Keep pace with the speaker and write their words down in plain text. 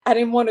I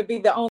didn't want to be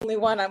the only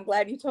one. I'm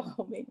glad you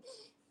told me.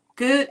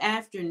 Good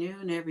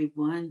afternoon,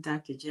 everyone.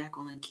 Dr.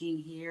 Jacqueline King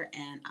here,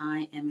 and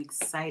I am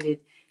excited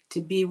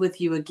to be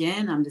with you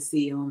again. I'm the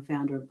CEO and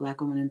founder of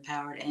Black Women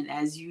Empowered, and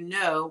as you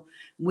know,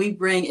 we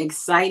bring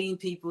exciting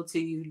people to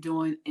you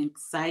doing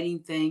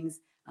exciting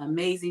things,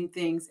 amazing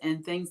things,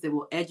 and things that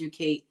will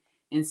educate,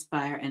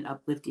 inspire, and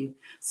uplift you.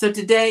 So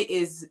today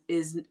is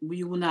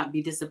you will not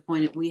be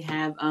disappointed. We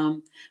have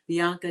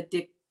Bianca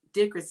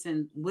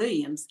Dickerson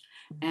Williams,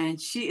 and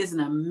she is an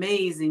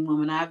amazing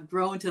woman. I've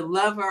grown to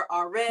love her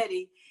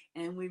already,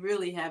 and we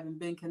really haven't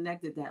been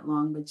connected that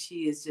long, but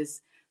she is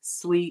just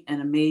sweet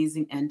and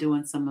amazing and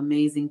doing some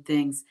amazing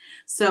things.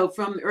 So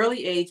from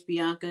early age,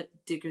 Bianca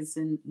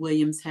Dickerson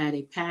Williams had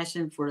a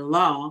passion for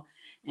law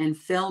and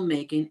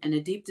filmmaking and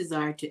a deep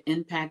desire to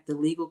impact the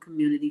legal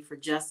community for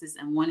justice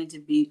and wanted to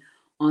be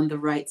on the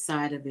right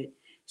side of it.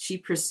 She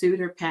pursued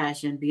her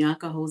passion.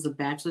 Bianca holds a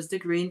bachelor's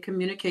degree in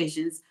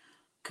communication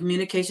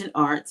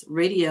arts,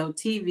 radio,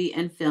 TV,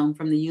 and film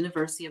from the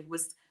University of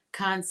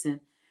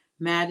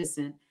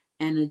Wisconsin-Madison,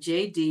 and a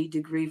JD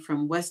degree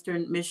from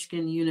Western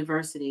Michigan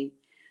University,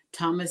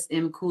 Thomas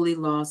M. Cooley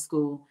Law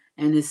School,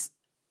 and is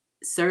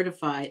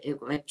certified in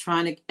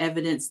electronic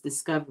evidence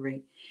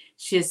discovery.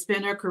 She has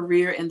spent her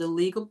career in the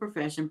legal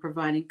profession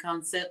providing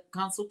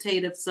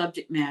consultative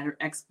subject matter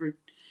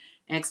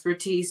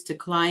expertise to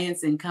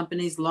clients in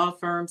companies, law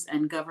firms,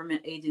 and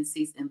government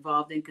agencies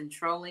involved in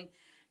controlling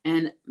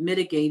and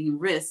mitigating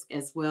risk,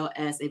 as well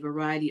as a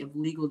variety of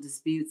legal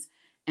disputes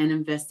and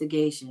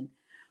investigation.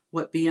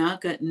 What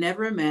Bianca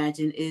never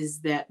imagined is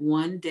that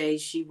one day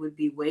she would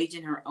be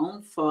waging her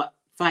own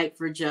fight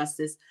for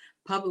justice,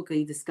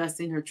 publicly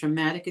discussing her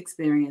traumatic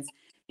experience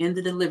in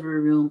the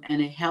delivery room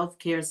and a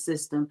healthcare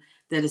system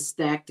that is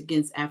stacked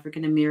against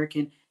African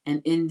American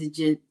and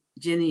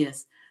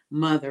Indigenous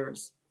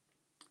mothers.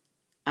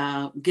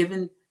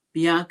 Given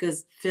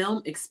Bianca's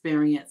film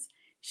experience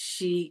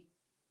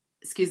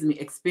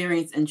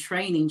and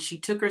training, she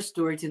took her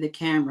story to the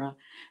camera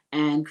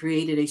and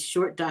created a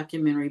short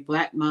documentary,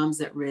 Black Moms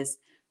at Risk,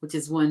 which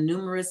has won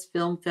numerous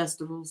film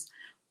festivals,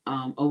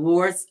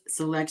 awards,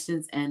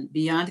 selections, and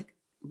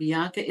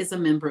Bianca is a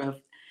member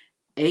of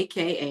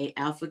AKA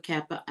Alpha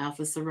Kappa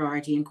Alpha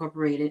Sorority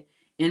Incorporated,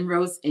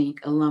 Inroads Inc,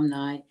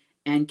 Alumni,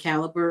 and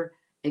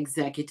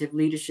CALIBR-Executive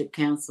Leadership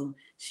Council.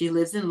 She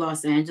lives in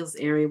Los Angeles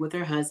area with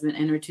her husband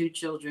and her two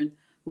children,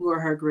 who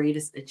are her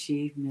greatest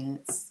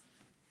achievements.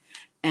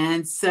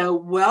 And so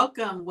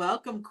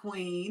welcome,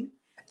 Queen.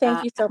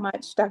 Thank you so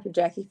much, Dr.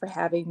 Jackie, for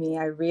having me.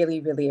 I really,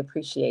 really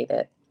appreciate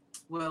it.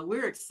 Well,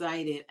 we're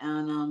excited.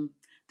 And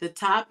the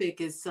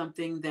topic is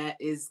something that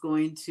is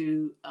going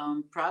to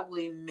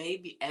probably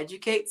maybe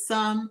educate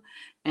some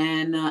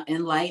and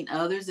enlighten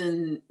others.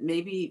 And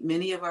maybe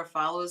many of our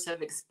followers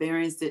have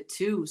experienced it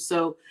too.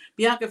 So,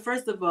 Bianca,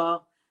 first of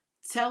all,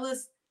 tell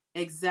us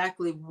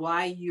exactly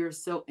why you're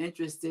so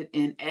interested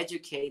in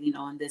educating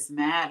on this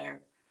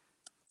matter.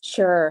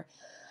 Sure.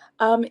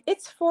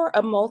 It's for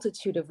a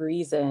multitude of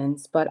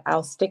reasons, but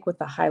I'll stick with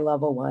the high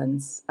level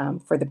ones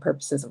for the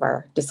purposes of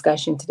our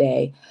discussion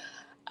today.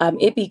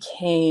 It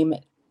became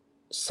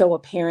so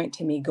apparent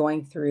to me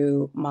going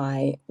through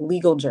my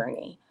legal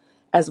journey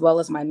as well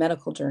as my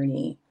medical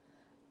journey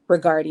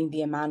regarding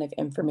the amount of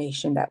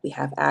information that we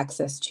have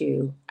access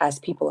to as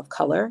people of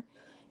color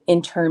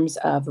in terms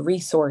of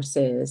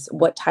resources.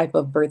 What type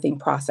of birthing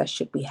process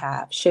should we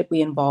have? Should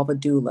we involve a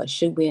doula?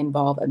 Should we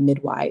involve a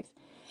midwife?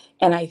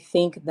 And I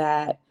think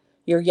that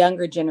your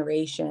younger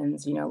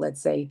generations,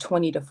 let's say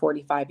 20 to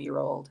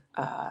 45-year-old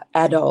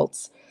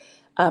adults,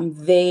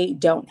 they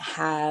don't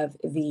have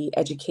the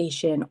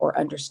education or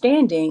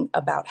understanding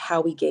about how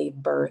we gave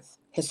birth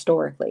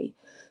historically.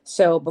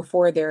 So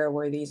before there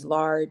were these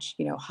large,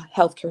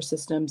 healthcare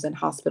systems and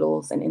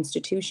hospitals and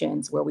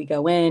institutions where we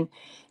go in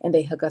and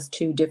they hook us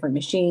to different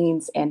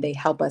machines and they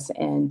help us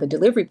in the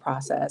delivery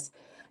process.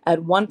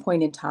 At one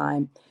point in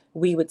time,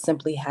 we would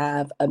simply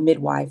have a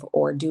midwife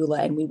or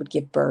doula and we would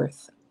give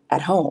birth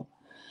at home.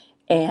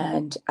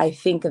 And I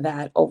think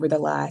that over the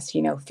last,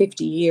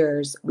 50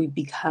 years, we've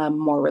become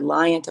more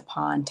reliant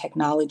upon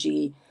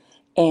technology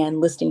and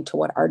listening to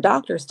what our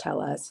doctors tell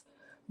us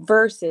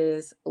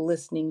versus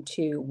listening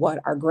to what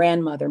our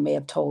grandmother may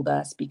have told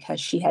us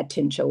because she had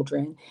 10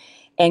 children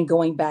and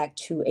going back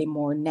to a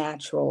more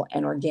natural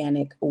and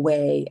organic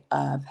way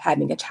of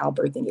having a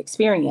childbirthing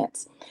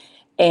experience.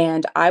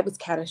 And I was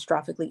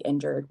catastrophically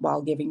injured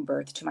while giving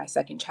birth to my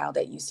second child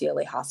at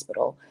UCLA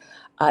Hospital.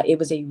 It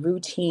was a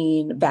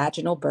routine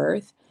vaginal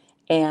birth.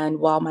 And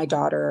while my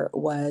daughter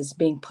was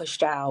being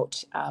pushed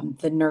out,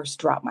 the nurse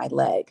dropped my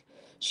leg.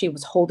 She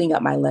was holding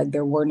up my leg.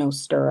 There were no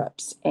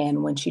stirrups.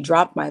 And when she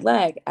dropped my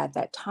leg at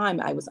that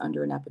time, I was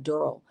under an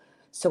epidural.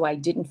 So I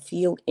didn't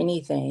feel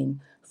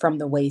anything from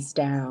the waist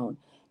down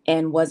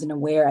and wasn't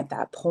aware at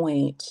that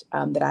point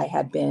that I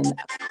had been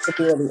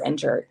severely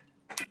injured.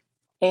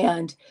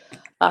 And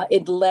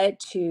it led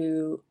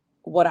to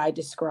what I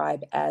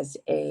describe as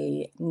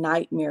a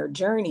nightmare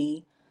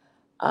journey,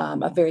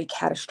 a very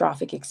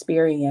catastrophic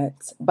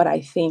experience. But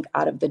I think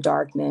out of the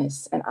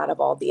darkness and out of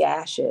all the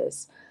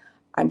ashes,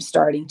 I'm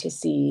starting to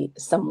see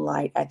some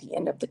light at the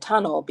end of the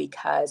tunnel,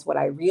 because what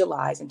I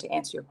realize, and to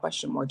answer your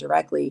question more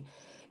directly,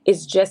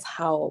 is just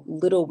how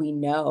little we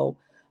know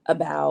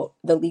about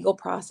the legal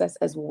process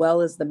as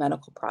well as the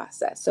medical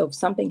process. So if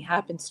something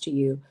happens to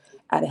you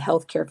at a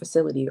healthcare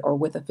facility or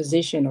with a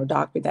physician or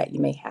doctor that you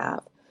may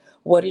have,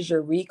 what is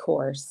your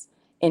recourse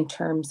in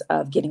terms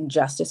of getting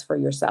justice for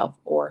yourself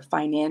or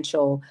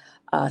financial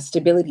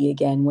stability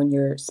again when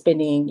you're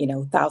spending,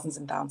 thousands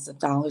and thousands of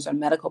dollars on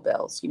medical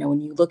bills? When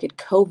you look at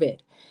COVID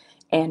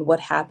and what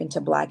happened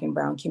to Black and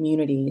Brown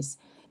communities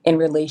in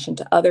relation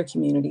to other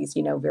communities,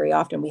 very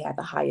often we had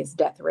the highest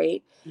death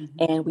rate,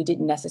 Mm-hmm. and we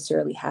didn't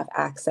necessarily have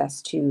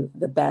access to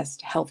the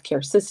best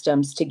healthcare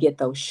systems to get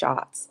those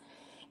shots.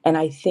 And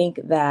I think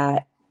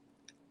that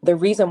the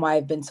reason why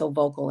I've been so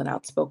vocal and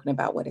outspoken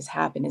about what has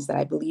happened is that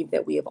I believe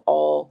that we have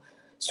all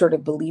sort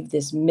of believed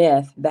this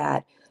myth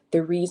that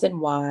the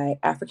reason why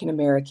African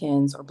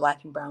Americans or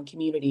Black and Brown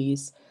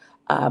communities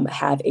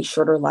have a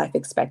shorter life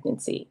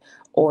expectancy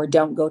or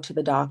don't go to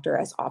the doctor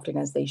as often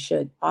as they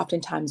should,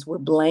 oftentimes we're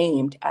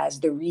blamed as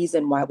the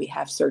reason why we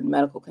have certain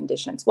medical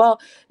conditions. Well,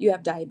 you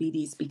have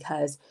diabetes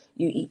because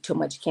you eat too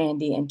much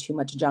candy and too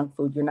much junk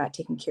food. You're not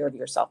taking care of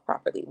yourself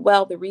properly.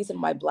 Well, the reason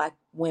why Black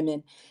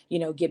women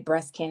get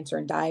breast cancer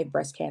and die of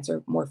breast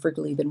cancer more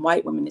frequently than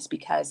white women is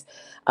because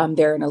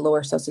they're in a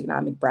lower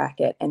socioeconomic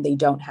bracket and they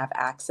don't have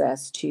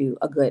access to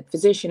a good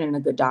physician and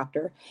a good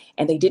doctor.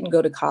 And they didn't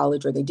go to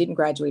college or they didn't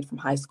graduate from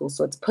high school.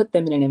 So it's put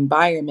them in an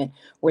environment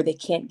where they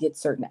can't get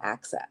certain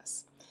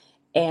access.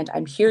 And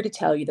I'm here to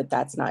tell you that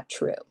that's not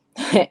true.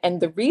 And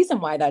the reason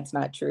why that's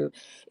not true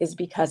is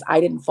because I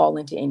didn't fall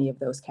into any of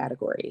those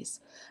categories.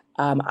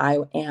 I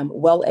am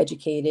well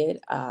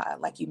educated.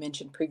 Like you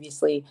mentioned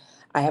previously,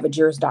 I have a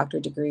Juris Doctor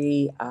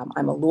degree.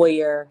 I'm a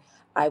lawyer.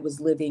 I was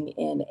living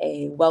in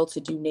a well to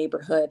do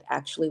neighborhood,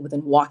 actually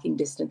within walking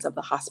distance of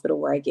the hospital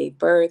where I gave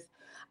birth.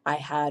 I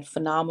had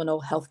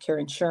phenomenal healthcare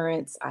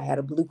insurance. I had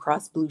a Blue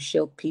Cross Blue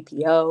Shield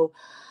PPO.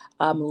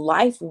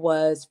 Life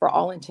was, for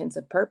all intents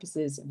and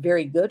purposes,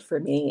 very good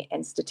for me.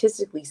 And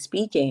statistically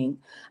speaking,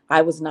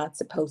 I was not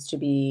supposed to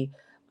be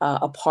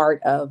a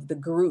part of the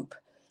group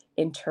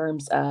in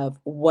terms of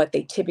what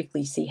they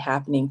typically see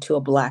happening to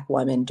a Black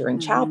woman during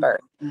Mm-hmm.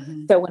 childbirth.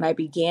 Mm-hmm. So when I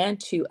began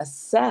to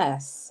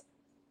assess,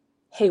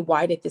 hey,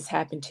 why did this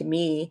happen to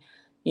me?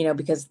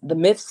 Because the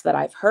myths that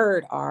I've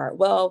heard are,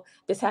 well,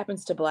 this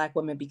happens to Black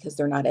women because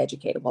they're not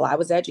educated. Well, I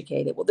was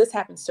educated. Well, this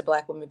happens to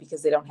Black women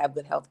because they don't have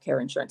good health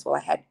care insurance. Well, I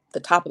had the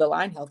top of the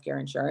line health care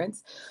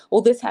insurance.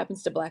 Well, this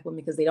happens to Black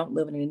women because they don't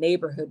live in a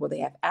neighborhood where they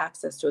have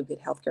access to a good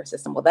health care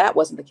system. Well, that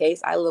wasn't the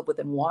case. I live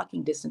within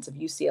walking distance of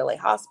UCLA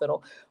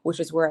Hospital, which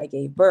is where I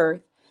gave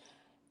birth,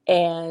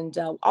 and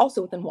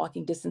also within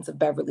walking distance of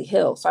Beverly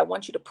Hills. So I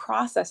want you to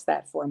process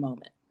that for a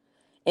moment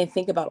and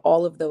think about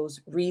all of those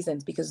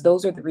reasons, because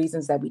those are the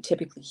reasons that we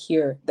typically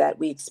hear that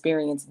we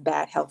experience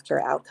bad healthcare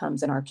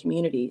outcomes in our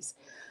communities.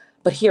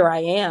 But here I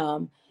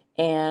am,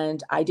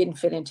 and I didn't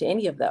fit into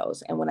any of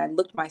those. And when I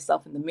looked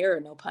myself in the mirror,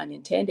 no pun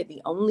intended,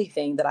 the only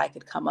thing that I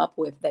could come up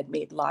with that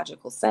made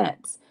logical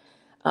sense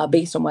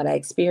based on what I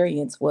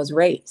experienced was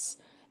race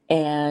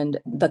and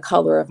the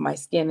color of my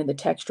skin and the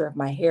texture of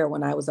my hair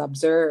when I was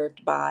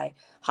observed by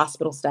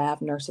hospital staff,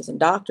 nurses, and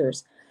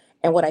doctors.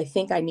 And what I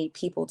think I need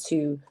people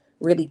to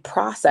really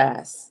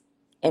process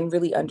and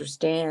really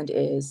understand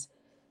is,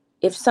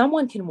 if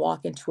someone can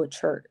walk into a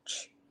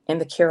church in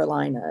the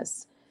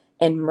Carolinas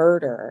and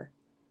murder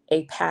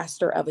a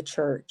pastor of a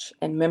church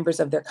and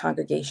members of their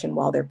congregation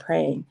while they're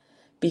praying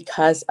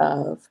because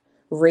of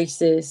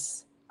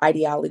racist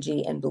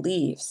ideology and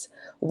beliefs,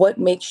 what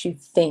makes you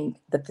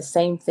think that the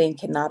same thing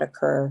cannot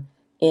occur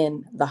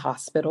in the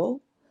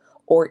hospital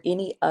or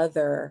any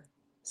other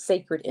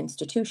sacred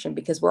institution?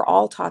 Because we're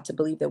all taught to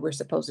believe that we're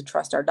supposed to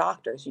trust our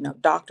doctors.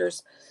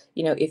 Doctors,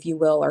 if you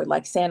will, are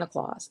like Santa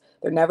Claus.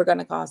 They're never going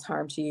to cause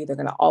harm to you. They're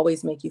going to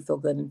always make you feel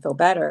good and feel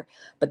better.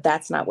 But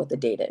that's not what the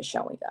data is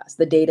showing us.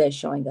 The data is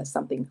showing us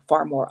something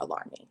far more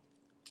alarming.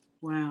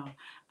 Wow.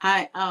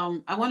 I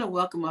want to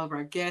welcome all of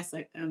our guests.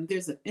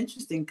 There's an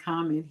interesting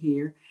comment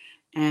here,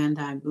 and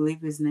I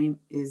believe his name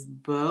is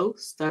Bo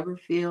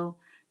Stubberfield,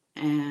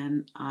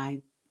 and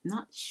I'm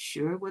not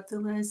sure what the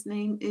last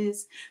name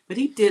is, but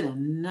he did a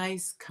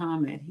nice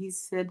comment. He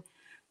said,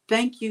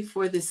 "Thank you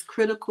for this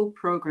critical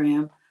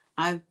program.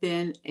 I've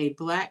been a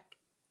Black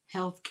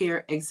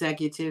healthcare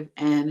executive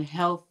and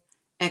health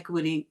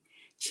equity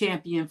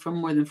champion for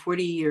more than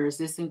 40 years.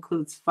 This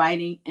includes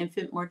fighting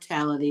infant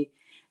mortality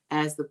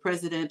as the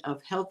president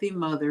of Healthy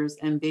Mothers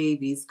and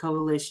Babies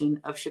Coalition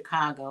of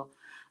Chicago.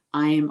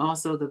 I am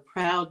also the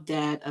proud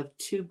dad of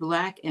two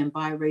Black and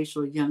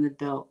biracial young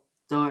adult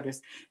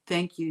daughters."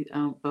 Thank you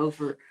both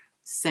for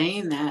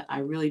saying that. I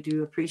really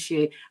do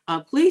appreciate.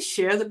 Please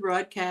share the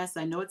broadcast.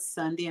 I know it's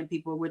Sunday and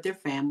people are with their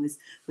families,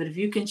 but if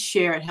you can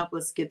share it, help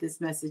us get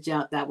this message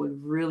out. That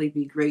would really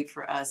be great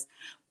for us.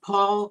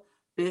 Paul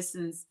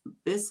Bisson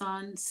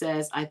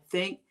says, "I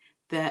think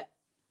that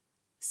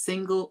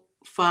single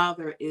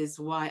father is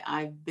why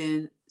I've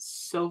been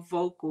so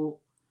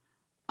vocal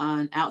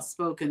and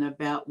outspoken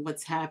about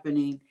what's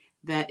happening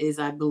that is,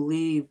 I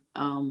believe,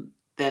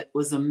 that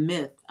was a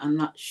myth. I'm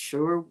not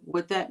sure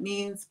what that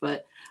means,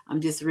 but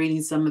I'm just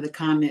reading some of the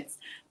comments.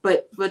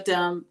 But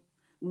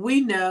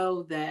we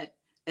know that,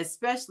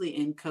 especially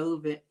in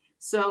COVID,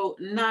 so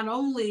not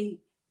only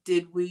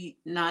did we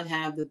not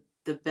have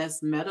the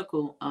best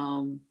medical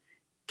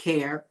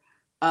care,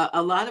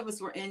 a lot of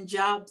us were in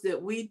jobs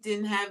that we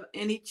didn't have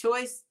any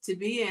choice to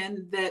be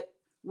in, that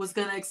was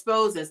going to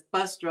expose us: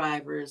 bus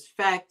drivers,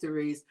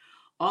 factories,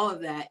 all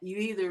of that. You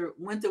either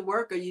went to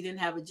work or you didn't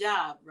have a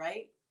job,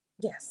 right?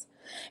 Yes.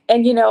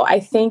 And, I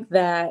think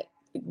that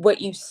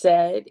what you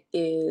said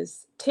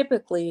is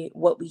typically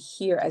what we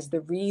hear as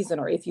the reason,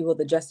 or if you will,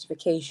 the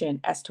justification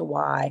as to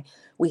why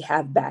we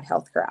have bad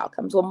healthcare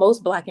outcomes. Well,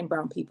 most Black and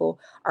Brown people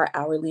are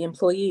hourly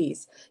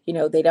employees.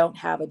 They don't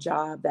have a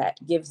job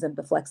that gives them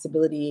the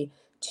flexibility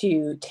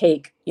to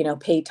take,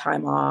 paid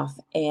time off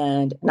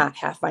and not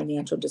have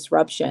financial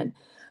disruption.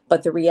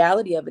 But the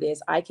reality of it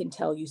is, I can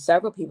tell you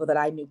several people that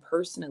I knew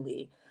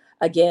personally,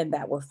 again,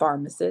 that were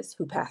pharmacists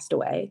who passed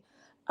away,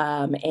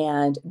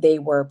 and they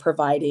were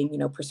providing,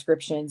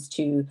 prescriptions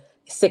to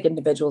sick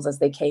individuals as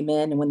they came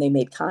in. And when they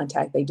made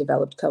contact, they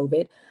developed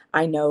COVID.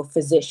 I know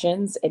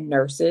physicians and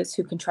nurses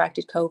who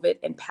contracted COVID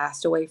and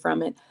passed away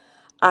from it.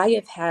 I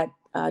have had,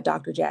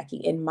 Dr. Jackie,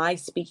 in my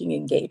speaking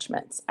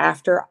engagements,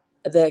 after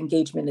the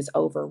engagement is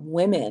over,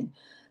 women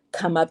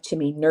come up to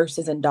me,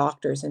 nurses and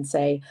doctors, and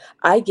say,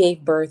 I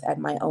gave birth at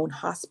my own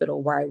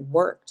hospital where I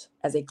worked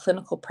as a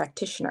clinical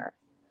practitioner,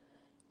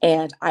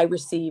 and I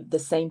received the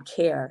same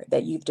care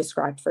that you've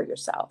described for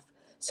yourself.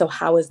 So,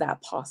 how is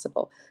that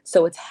possible?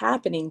 So, it's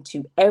happening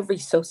to every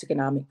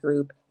socioeconomic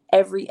group,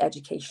 every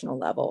educational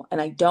level. And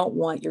I don't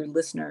want your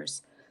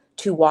listeners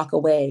to walk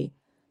away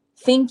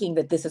thinking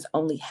that this is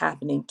only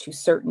happening to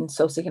certain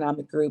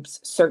socioeconomic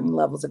groups, certain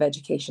levels of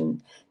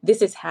education.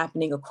 This is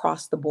happening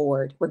across the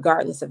board,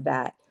 regardless of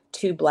that,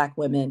 to Black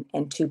women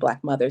and to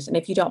Black mothers. And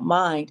if you don't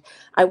mind,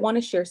 I want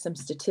to share some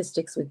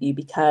statistics with you,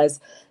 because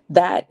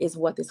that is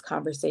what this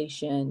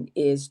conversation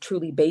is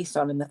truly based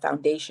on, and the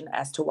foundation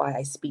as to why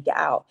I speak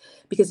out.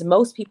 Because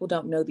most people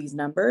don't know these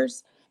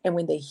numbers. And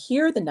when they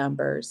hear the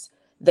numbers,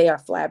 they are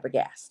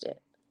flabbergasted.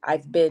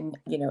 I've been,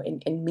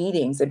 in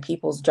meetings and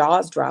people's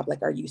jaws drop,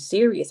 like, are you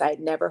serious? I had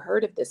never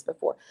heard of this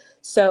before.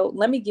 So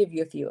let me give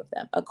you a few of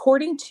them.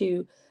 According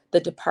to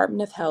the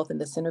Department of Health and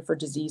the Center for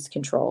Disease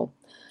Control,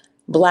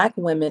 Black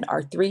women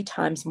are 3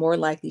 times more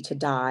likely to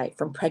die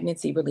from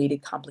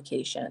pregnancy-related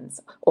complications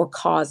or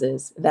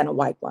causes than a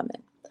white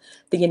woman.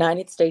 The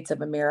United States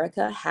of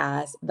America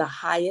has the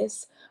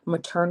highest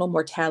maternal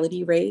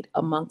mortality rate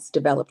amongst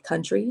developed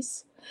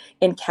countries.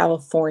 In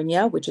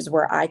California, which is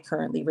where I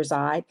currently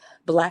reside,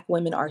 Black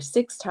women are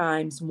 6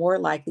 times more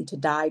likely to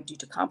die due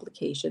to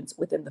complications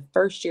within the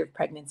first year of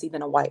pregnancy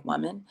than a white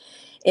woman.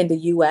 In the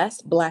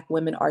US, Black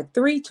women are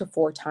 3 to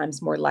 4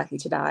 times more likely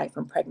to die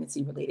from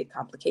pregnancy related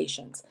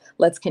complications.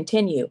 Let's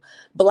continue.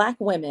 Black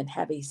women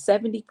have a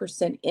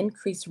 70%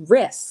 increased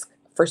risk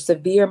for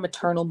severe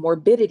maternal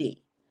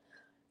morbidity,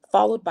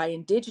 followed by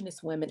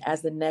Indigenous women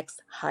as the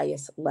next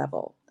highest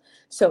level.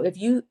 So if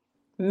you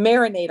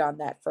marinate on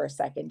that for a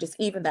second, just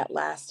even that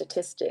last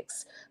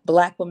statistics,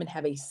 Black women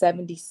have a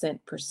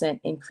 70%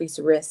 increased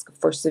risk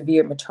for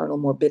severe maternal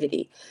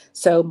morbidity.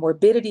 So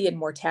morbidity and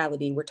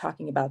mortality, we're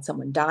talking about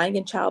someone dying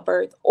in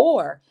childbirth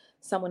or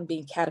someone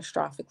being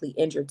catastrophically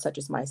injured, such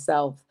as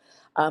myself,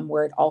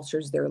 where it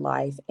alters their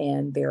life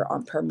and they're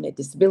on permanent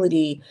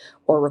disability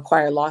or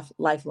require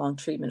lifelong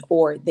treatment,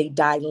 or they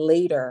die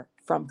later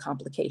from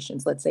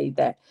complications. Let's say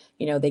that,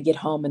 they get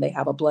home and they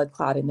have a blood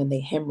clot and then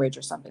they hemorrhage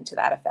or something to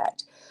that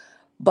effect.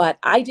 But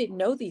I didn't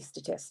know these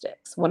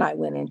statistics when I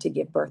went in to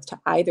give birth to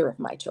either of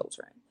my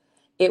children.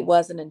 It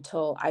wasn't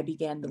until I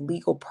began the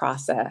legal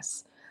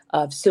process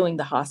of suing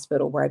the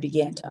hospital where I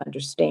began to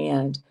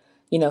understand,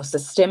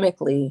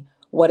 systemically,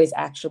 what is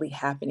actually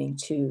happening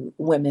to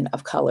women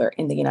of color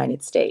in the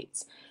United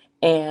States.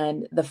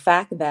 And the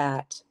fact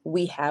that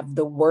we have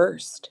the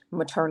worst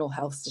maternal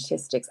health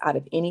statistics out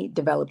of any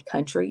developed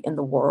country in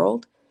the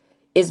world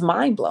is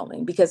mind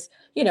blowing, because,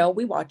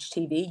 we watch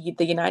TV.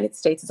 The United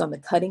States is on the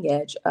cutting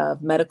edge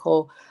of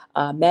medical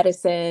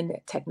medicine,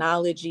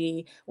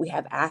 technology. We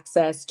have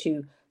access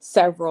to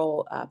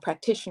several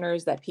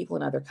practitioners that people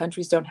in other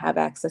countries don't have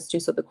access to.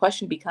 So the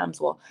question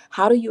becomes, well,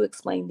 how do you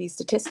explain these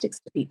statistics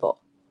to people?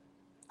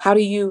 How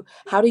do you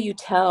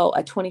tell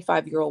a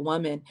 25-year-old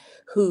woman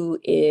who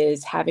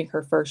is having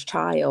her first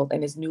child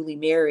and is newly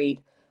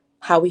married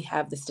how we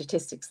have the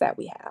statistics that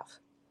we have?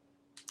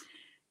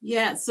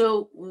 Yeah.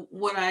 So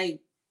what I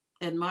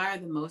admire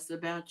the most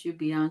about you,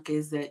 Bianca,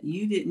 is that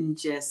you didn't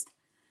just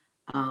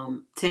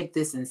take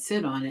this and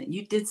sit on it.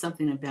 You did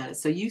something about it.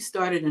 So you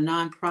started a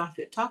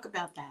nonprofit. Talk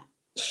about that.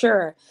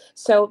 Sure.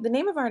 So the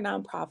name of our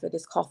nonprofit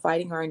is called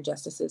Fighting Our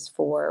Injustices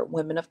for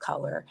Women of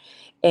Color.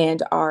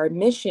 And our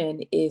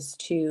mission is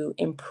to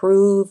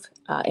improve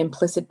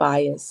implicit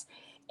bias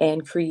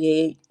and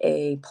create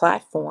a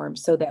platform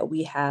so that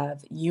we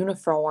have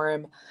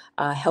uniform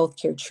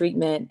healthcare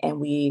treatment, and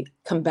we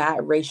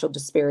combat racial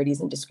disparities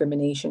and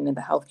discrimination in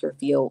the healthcare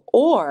field,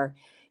 or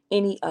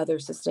any other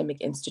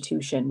systemic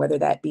institution, whether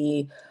that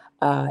be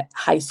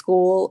high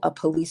school, a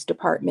police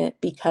department,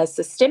 because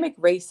systemic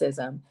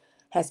racism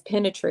has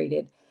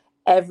penetrated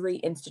every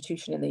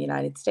institution in the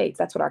United States.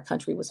 That's what our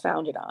country was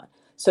founded on.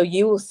 So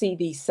you will see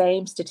these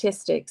same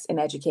statistics in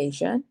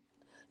education.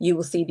 You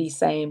will see these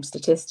same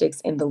statistics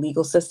in the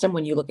legal system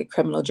when you look at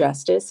criminal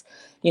justice.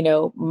 You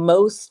know,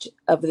 most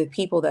of the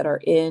people that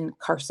are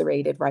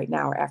incarcerated right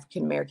now are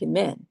African American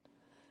men.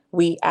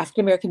 We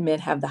African American men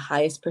have the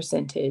highest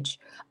percentage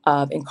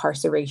of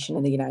incarceration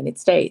in the United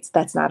States.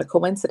 That's not a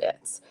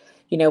coincidence.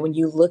 You know, when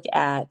you look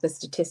at the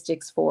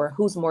statistics for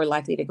who's more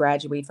likely to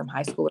graduate from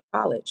high school or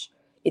college,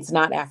 it's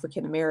not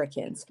African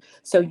Americans.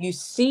 So you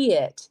see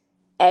it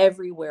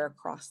everywhere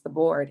across the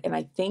board. And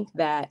I think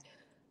that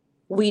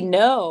we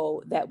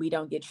know that we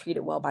don't get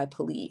treated well by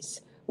police.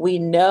 We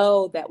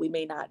know that we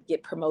may not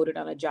get promoted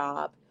on a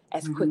job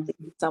as Mm-hmm. quickly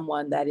as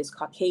someone that is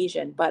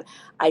Caucasian, but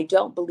I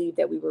don't believe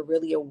that we were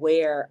really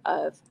aware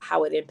of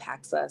how it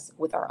impacts us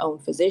with our own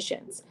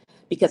physicians.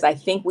 Because I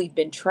think we've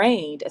been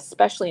trained,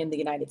 especially in the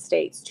United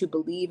States, to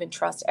believe and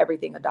trust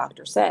everything a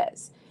doctor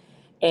says.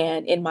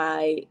 And in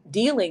my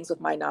dealings with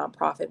my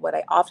nonprofit, what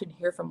I often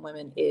hear from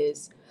women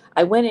is,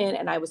 I went in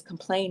and I was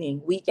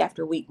complaining week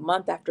after week,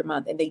 month after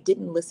month, and they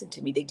didn't listen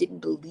to me. They didn't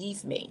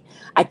believe me.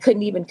 I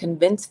couldn't even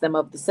convince them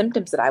of the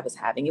symptoms that I was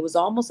having. It was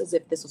almost as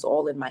if this was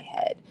all in my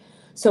head.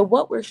 So,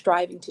 what we're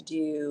striving to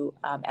do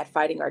at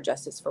Fighting Our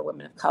Justice for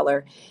Women of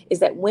Color is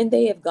that when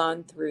they have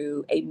gone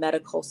through a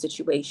medical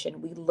situation,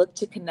 we look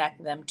to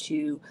connect them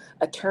to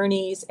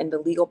attorneys in the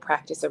legal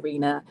practice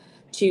arena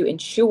to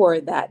ensure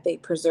that they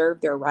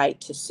preserve their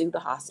right to sue the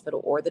hospital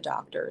or the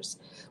doctors.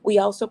 We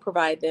also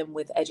provide them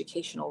with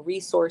educational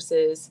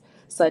resources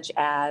such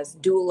as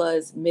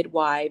doulas,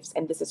 midwives,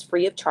 and this is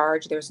free of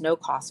charge. There's no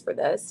cost for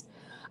this.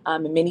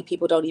 And many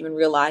people don't even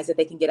realize that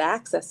they can get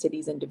access to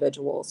these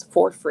individuals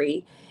for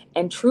free.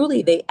 And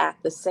truly, they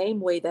act the same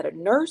way that a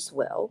nurse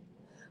will,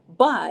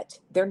 but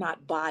they're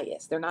not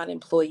biased. They're not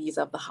employees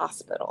of the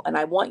hospital. And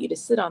I want you to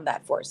sit on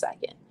that for a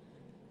second.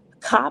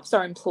 Cops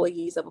are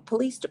employees of a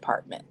police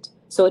department,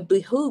 so it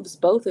behooves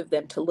both of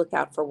them to look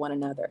out for one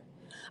another.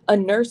 A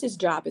nurse's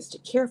job is to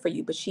care for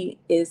you, but she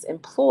is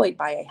employed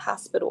by a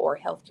hospital or a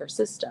healthcare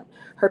system.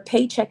 Her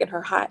paycheck and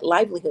her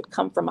livelihood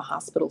come from a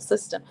hospital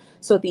system.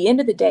 So at the end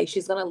of the day,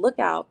 she's going to look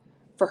out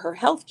for her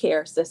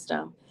healthcare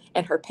system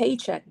and her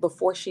paycheck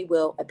before she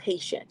will a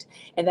patient.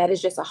 And that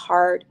is just a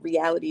hard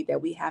reality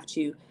that we have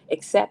to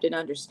accept and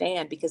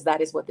understand because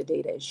that is what the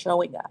data is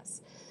showing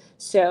us.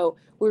 So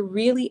we're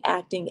really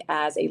acting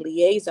as a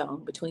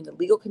liaison between the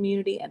legal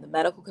community and the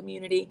medical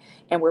community,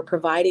 and we're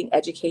providing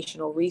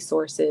educational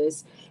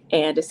resources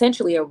and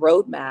essentially a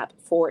roadmap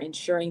for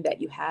ensuring that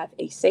you have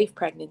a safe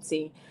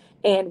pregnancy.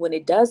 And when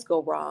it does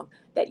go wrong,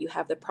 that you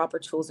have the proper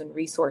tools and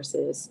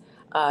resources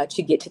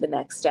to get to the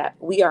next step.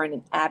 We are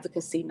an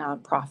advocacy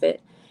nonprofit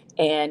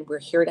and we're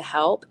here to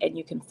help. And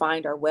you can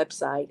find our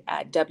website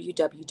at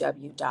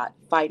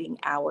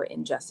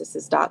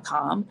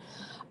www.fightingourinjustices.com.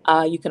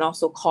 You can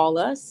also call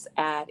us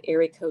at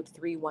area code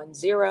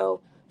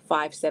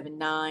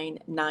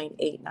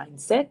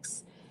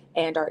 310-579-9896.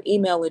 And our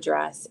email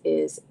address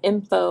is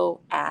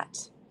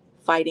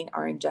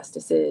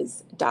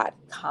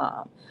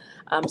info@fightingourinjustices.com.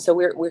 So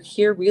we're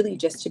here really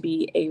just to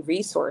be a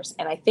resource.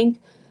 And I think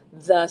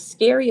the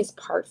scariest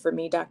part for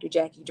me, Dr.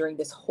 Jackie, during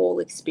this whole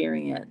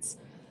experience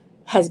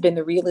has been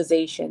the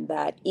realization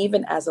that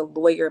even as a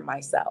lawyer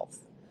myself,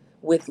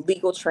 with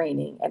legal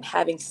training and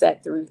having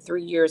sat through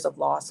 3 years of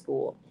law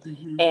school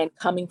Mm-hmm. and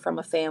coming from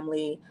a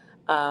family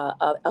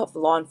of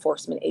law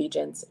enforcement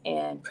agents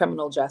and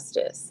criminal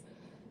justice,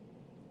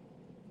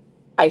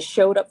 I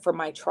showed up for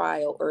my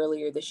trial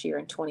earlier this year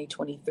in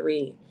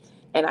 2023,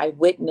 and I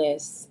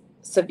witnessed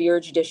severe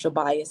judicial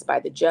bias by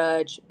the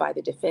judge, by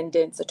the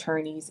defendants,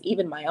 attorneys,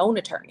 even my own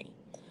attorney.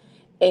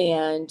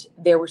 And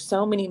there were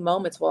so many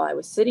moments while I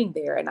was sitting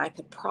there and I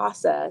could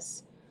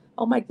process,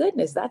 oh my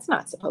goodness, that's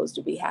not supposed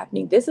to be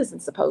happening. This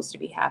isn't supposed to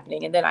be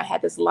happening. And then I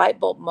had this light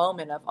bulb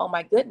moment of, oh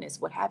my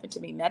goodness, what happened to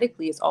me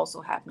medically is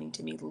also happening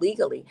to me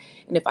legally.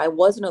 And if I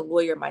wasn't a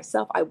lawyer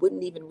myself, I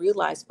wouldn't even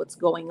realize what's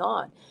going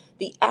on.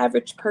 The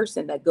average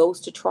person that goes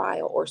to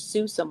trial or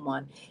sue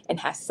someone and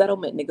has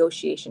settlement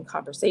negotiation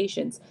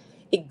conversations,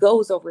 it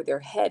goes over their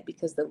head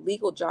because the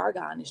legal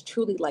jargon is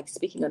truly like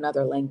speaking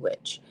another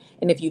language.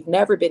 And if you've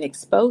never been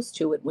exposed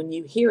to it, when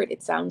you hear it,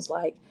 it sounds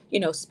like,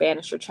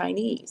 Spanish or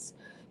Chinese,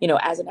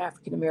 as an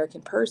African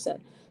American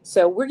person.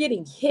 So we're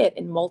getting hit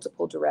in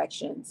multiple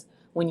directions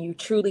when you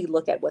truly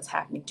look at what's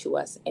happening to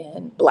us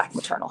in Black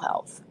maternal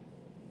health.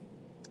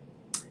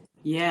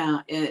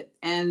 Yeah,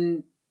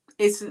 and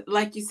it's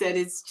like you said,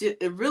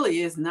 it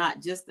really is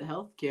not just the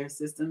healthcare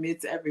system,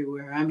 it's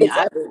everywhere. I mean, It's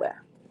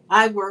everywhere.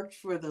 I worked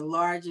for the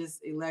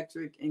largest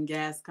electric and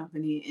gas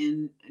company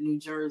in New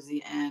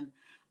Jersey, and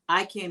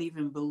I can't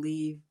even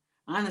believe,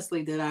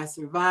 honestly, that I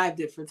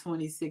survived it for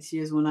 26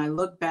 years. When I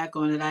look back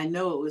on it, I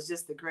know it was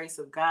just the grace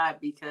of God,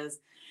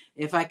 because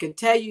if I could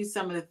tell you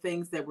some of the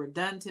things that were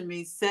done to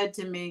me, said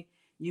to me,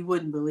 you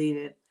wouldn't believe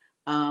it.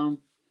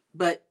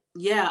 But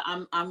Yeah,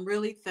 I'm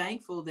really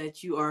thankful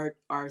that you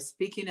are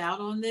speaking out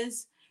on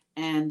this,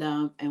 and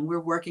we're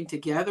working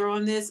together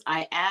on this.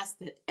 I ask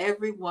that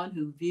everyone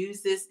who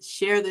views this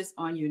share this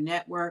on your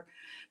network,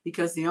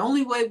 because the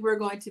only way we're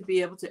going to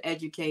be able to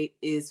educate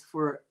is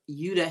for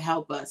you to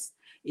help us.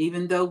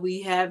 Even though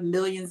we have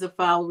millions of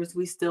followers,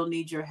 we still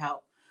need your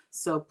help.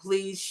 So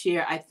please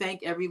share. I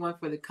thank everyone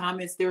for the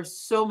comments. There are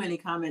so many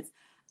comments.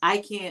 I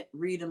can't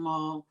read them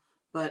all,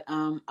 but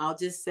I'll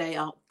just say,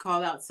 I'll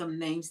call out some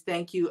names.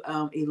 Thank you,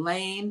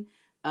 Elaine,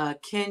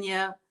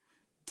 Kenya,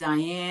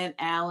 Diane,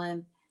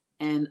 Allen,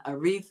 and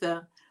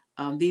Aretha.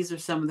 These are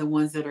some of the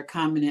ones that are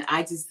commenting.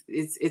 I just,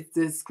 it's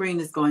the screen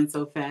is going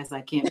so fast.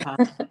 I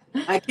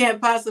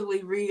can't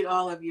possibly read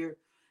all of your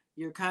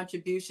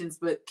contributions,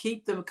 but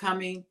keep them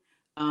coming.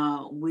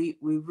 We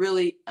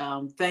really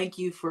thank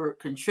you for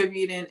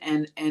contributing,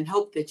 and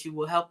hope that you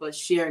will help us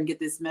share and get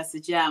this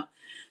message out.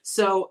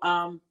 So,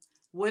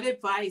 what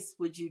advice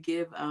would you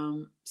give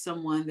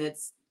someone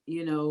that's,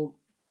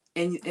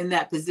 in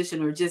that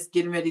position, or just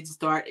getting ready to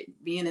start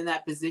being in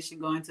that position,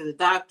 going to the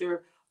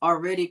doctor,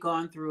 already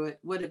gone through it?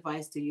 What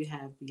advice do you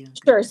have,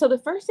 Bianca? Sure. So the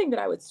first thing that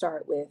I would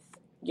start with,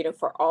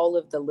 for all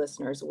of the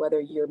listeners,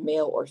 whether you're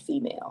male or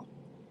female,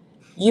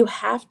 you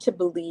have to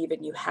believe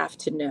and you have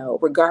to know,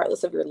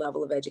 regardless of your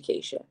level of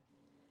education,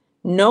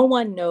 no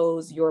one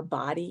knows your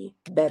body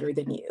better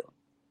than you.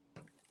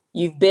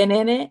 You've been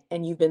in it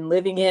and you've been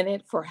living in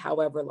it for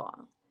however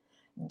long.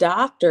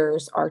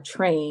 Doctors are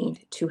trained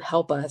to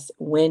help us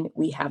when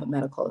we have a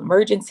medical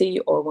emergency,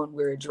 or when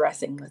we're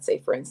addressing, let's say,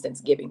 for instance,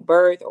 giving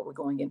birth, or we're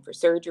going in for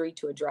surgery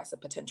to address a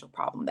potential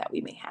problem that we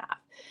may have.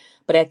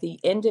 But at the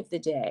end of the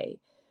day,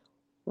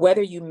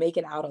 whether you make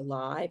it out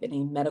alive in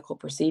a medical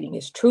proceeding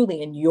is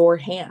truly in your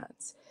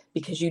hands,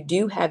 because you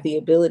do have the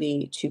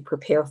ability to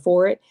prepare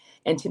for it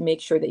and to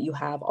make sure that you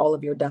have all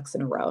of your ducks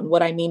in a row. And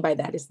what I mean by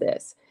that is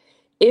this: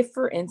 if,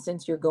 for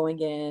instance, you're going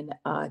in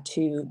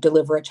to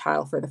deliver a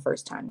child for the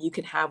first time, you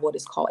can have what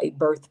is called a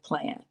birth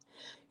plan.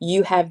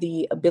 You have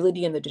the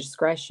ability and the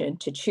discretion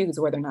to choose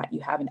whether or not you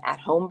have an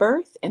at-home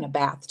birth in a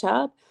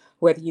bathtub,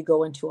 whether you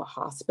go into a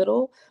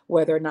hospital,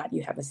 whether or not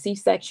you have a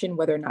C-section,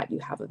 whether or not you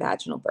have a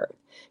vaginal birth.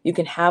 You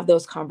can have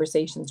those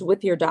conversations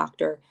with your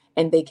doctor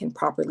and they can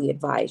properly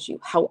advise you.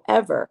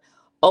 However,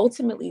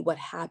 ultimately what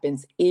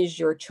happens is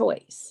your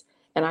choice.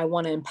 And I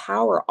want to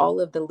empower all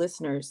of the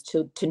listeners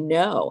to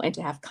know and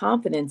to have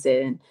confidence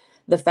in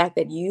the fact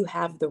that you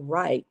have the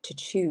right to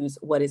choose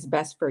what is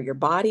best for your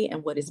body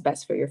and what is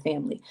best for your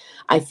family.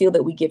 I feel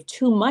that we give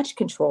too much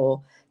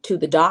control to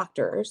the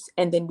doctors,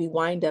 and then we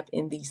wind up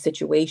in these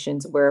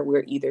situations where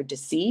we're either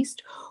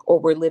deceased or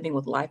we're living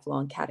with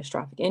lifelong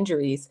catastrophic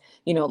injuries,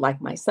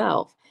 like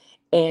myself.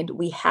 And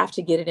we have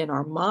to get it in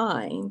our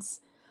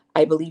minds.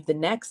 I believe the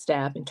next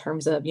step in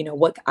terms of,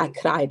 what I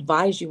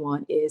advise you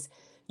on is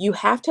you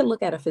have to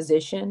look at a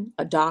physician,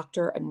 a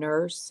doctor, a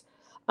nurse,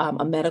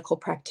 a medical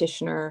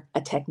practitioner, a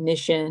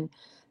technician,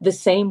 the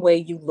same way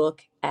you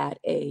look at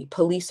a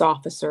police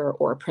officer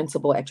or a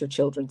principal at your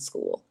children's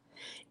school.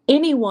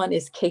 Anyone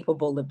is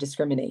capable of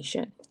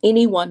discrimination.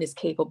 Anyone is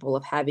capable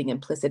of having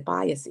implicit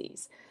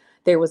biases.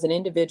 There was an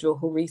individual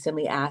who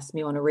recently asked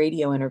me on a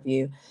radio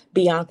interview,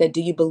 Bianca,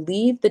 do you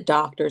believe the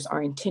doctors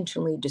are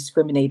intentionally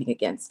discriminating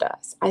against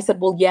us? I said,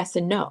 well, yes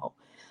and no.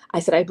 I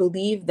said, I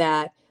believe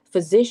that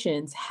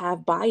physicians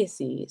have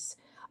biases,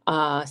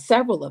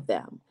 several of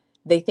them.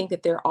 They think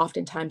that they're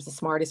oftentimes the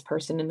smartest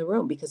person in the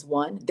room because,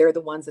 one, they're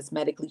the ones that's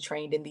medically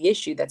trained in the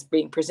issue that's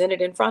being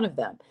presented in front of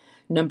them.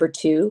 Number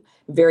two,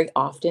 very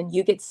often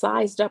you get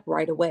sized up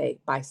right away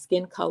by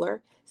skin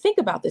color. Think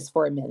about this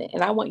for a minute,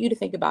 and I want you to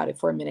think about it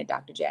for a minute,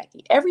 Dr.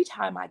 Jackie. Every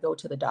time I go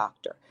to the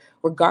doctor,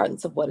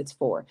 regardless of what it's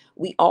for,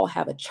 we all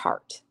have a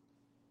chart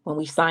when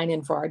we sign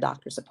in for our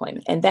doctor's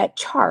appointment, and that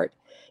chart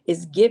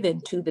is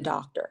given to the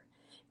doctor.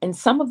 And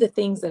some of the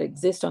things that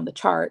exist on the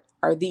chart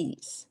are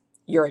these: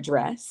 your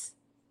address,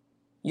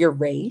 your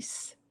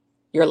race,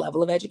 your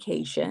level of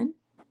education,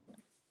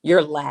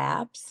 your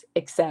labs,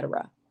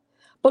 etc.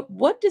 But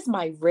what does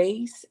my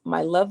race,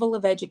 my level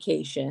of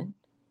education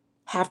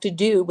have to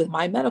do with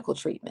my medical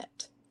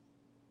treatment?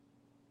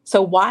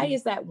 So why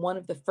is that one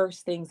of the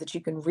first things that you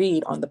can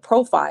read on the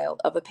profile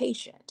of a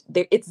patient?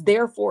 It's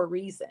there for a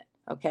reason,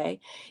 okay?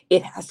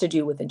 It has to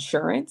do with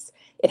insurance.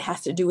 It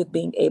has to do with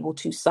being able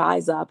to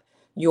size up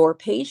your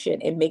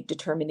patient and make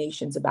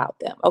determinations about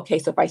them. Okay,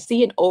 so if I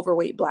see an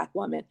overweight Black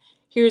woman,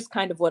 here's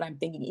kind of what I'm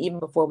thinking even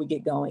before we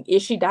get going.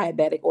 Is she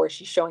diabetic, or is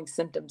she showing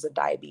symptoms of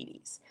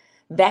diabetes?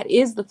 That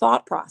is the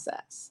thought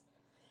process.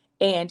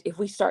 And if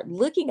we start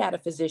looking at a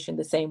physician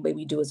the same way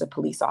we do as a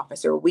police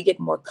officer, we get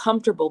more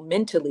comfortable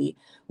mentally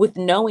with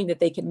knowing that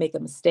they can make a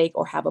mistake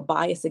or have a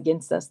bias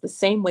against us the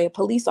same way a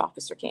police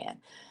officer can.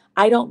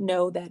 I don't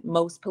know that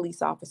most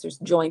police officers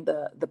join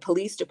the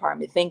police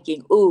department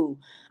thinking, ooh,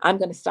 I'm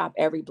going to stop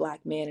every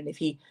Black man. And if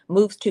he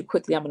moves too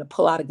quickly, I'm going to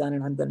pull out a gun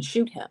and I'm going to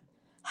shoot him.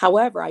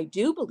 However, I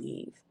do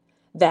believe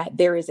that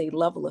there is a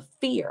level of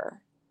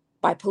fear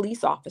by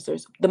police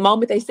officers the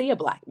moment they see a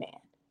Black man.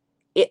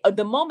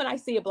 The moment I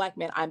see a Black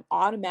man, I'm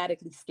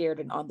automatically scared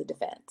and on the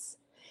defense.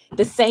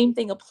 The same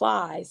thing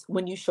applies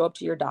when you show up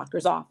to your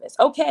doctor's office.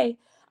 Okay,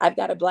 I've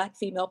got a Black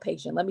female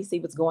patient. Let me see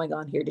what's going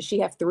on here. Does she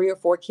have 3 or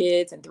 4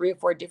 kids and 3 or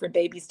 4 different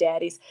babies'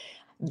 daddies?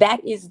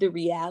 That is the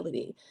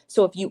reality.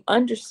 So if you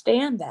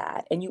understand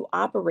that and you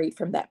operate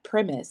from that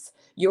premise,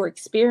 your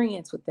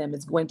experience with them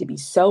is going to be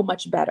so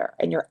much better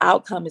and your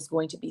outcome is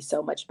going to be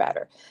so much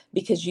better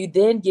because you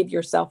then give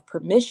yourself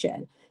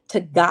permission to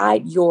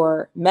guide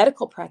your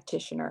medical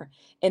practitioner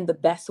in the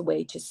best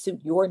way to suit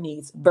your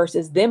needs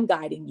versus them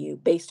guiding you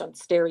based on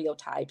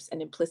stereotypes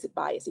and implicit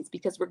biases.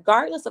 Because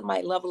regardless of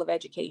my level of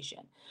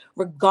education,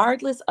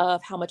 regardless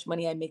of how much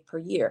money I make per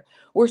year,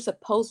 we're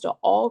supposed to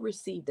all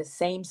receive the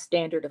same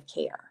standard of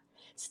care.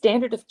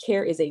 Standard of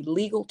care is a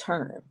legal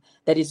term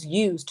that is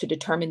used to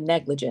determine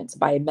negligence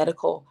by a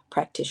medical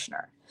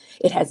practitioner.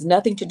 It has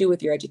nothing to do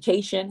with your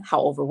education,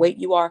 how overweight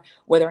you are,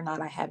 whether or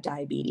not I have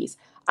diabetes.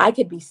 I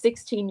could be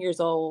 16 years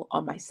old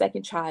on my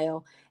second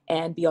child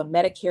and be on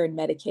Medicare and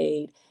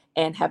Medicaid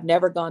and have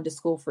never gone to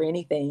school for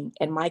anything.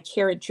 And my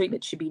care and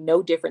treatment should be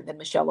no different than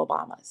Michelle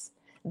Obama's.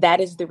 That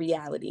is the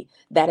reality.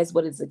 That is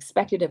what is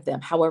expected of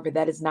them. However,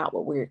 that is not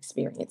what we're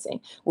experiencing.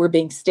 We're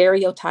being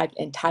stereotyped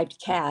and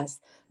typecast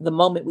the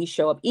moment we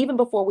show up, even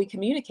before we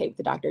communicate with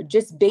the doctor,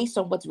 just based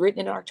on what's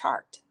written in our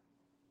chart.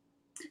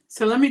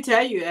 So let me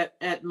tell you,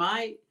 at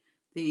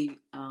the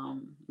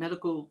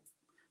medical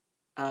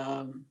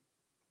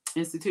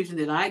institution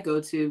that I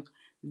go to,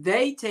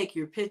 they take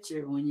your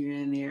picture when you're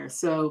in there.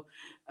 So,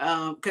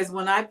 because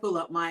when I pull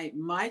up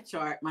my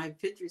chart, my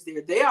pictures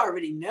there, they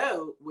already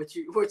know what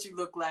you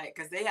look like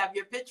because they have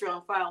your picture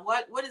on file.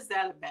 What is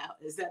that about?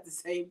 Is that the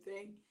same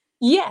thing?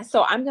 Yeah,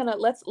 so I'm gonna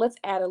let's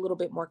add a little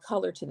bit more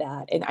color to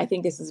that. And I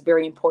think this is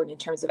very important in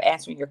terms of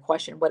answering your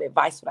question. What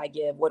advice would I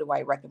give? What do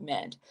I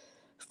recommend?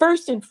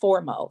 First and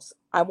foremost,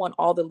 I want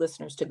all the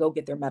listeners to go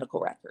get their medical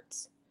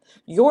records.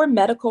 Your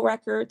medical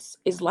records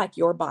is like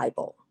your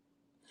Bible.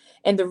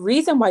 And the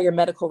reason why your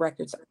medical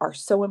records are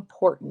so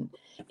important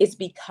is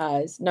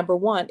because number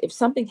one, if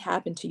something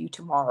happened to you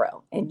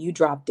tomorrow and you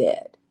drop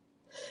dead,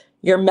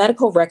 your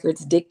medical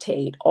records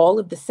dictate all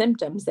of the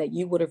symptoms that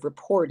you would have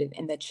reported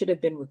and that should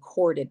have been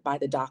recorded by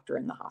the doctor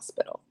in the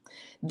hospital.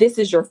 This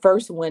is your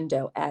first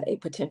window at a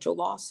potential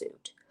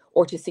lawsuit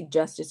or to seek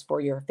justice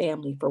for your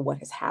family for what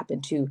has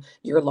happened to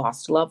your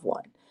lost loved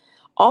one.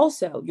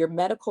 Also, your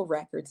medical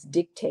records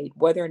dictate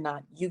whether or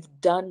not you've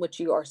done what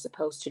you are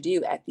supposed to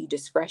do at the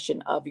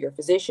discretion of your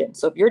physician.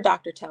 So if your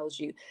doctor tells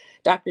you,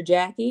 Dr.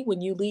 Jackie, when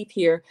you leave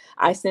here,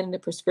 I send a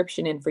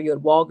prescription in for you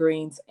at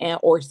Walgreens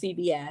or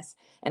CVS,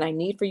 and I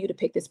need for you to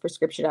pick this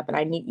prescription up and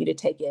I need you to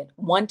take it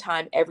one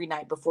time every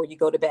night before you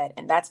go to bed,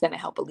 and that's going to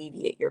help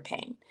alleviate your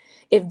pain.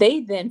 If they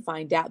then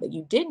find out that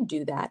you didn't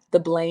do that, the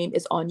blame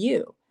is on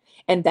you.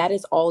 And that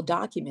is all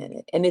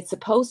documented and it's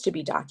supposed to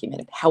be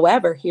documented.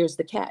 However, here's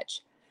the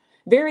catch.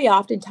 Very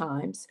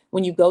oftentimes,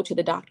 when you go to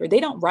the doctor,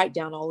 they don't write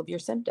down all of your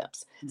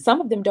symptoms.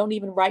 Some of them don't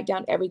even write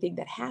down everything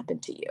that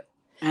happened to you.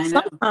 I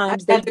know.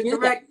 Sometimes they do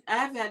that.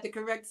 I've had to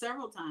correct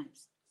several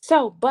times.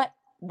 So, but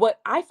what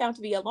I found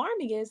to be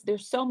alarming is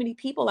there's so many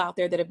people out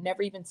there that have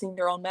never even seen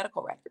their own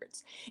medical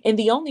records. And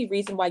the only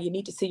reason why you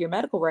need to see your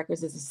medical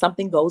records is if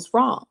something goes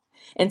wrong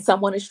and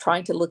someone is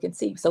trying to look and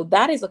see. So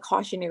that is a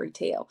cautionary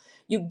tale.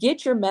 You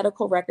get your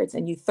medical records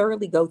and you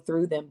thoroughly go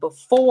through them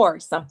before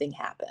something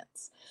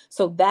happens.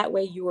 So that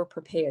way you are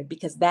prepared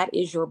because that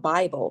is your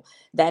Bible.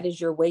 That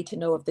is your way to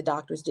know if the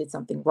doctors did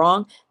something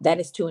wrong. That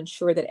is to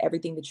ensure that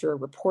everything that you're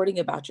reporting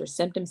about your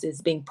symptoms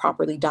is being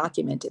properly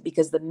documented.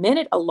 Because the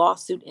minute a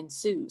lawsuit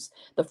ensues,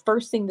 the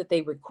first thing that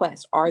they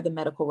request are the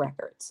medical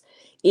records.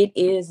 It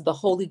is the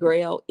Holy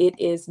Grail. It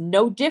is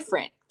no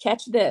different.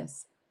 Catch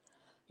this.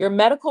 Your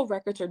medical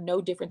records are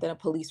no different than a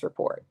police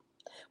report.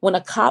 When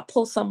a cop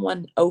pulls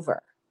someone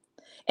over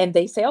and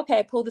they say, okay,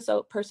 I pulled this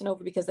person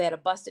over because they had a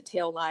busted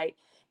tail light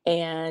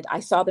and I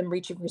saw them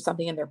reaching for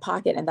something in their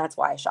pocket and that's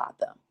why I shot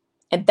them.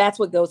 And that's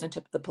what goes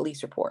into the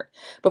police report.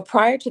 But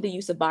prior to the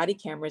use of body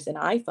cameras and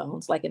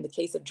iPhones, like in the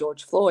case of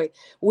George Floyd,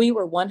 we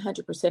were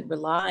 100%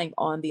 relying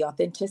on the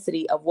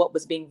authenticity of what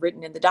was being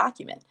written in the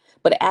document.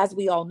 But as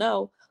we all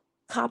know,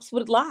 cops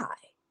would lie.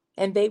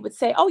 And they would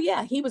say, oh,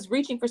 yeah, he was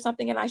reaching for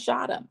something and I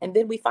shot him. And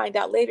then we find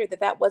out later that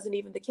that wasn't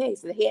even the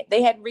case.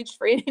 They hadn't reached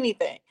for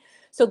anything.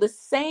 So the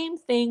same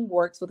thing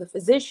works with a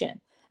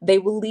physician. They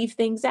will leave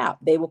things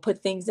out. They will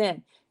put things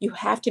in. You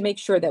have to make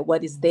sure that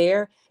what is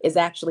there is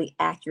actually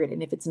accurate.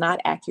 And if it's not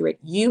accurate,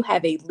 you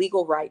have a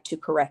legal right to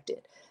correct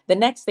it. The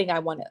next thing I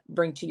want to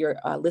bring to your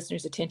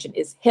listeners' attention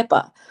is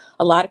HIPAA.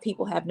 A lot of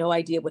people have no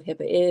idea what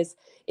HIPAA is.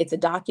 It's a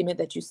document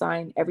that you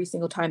sign every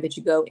single time that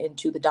you go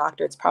into the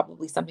doctor. It's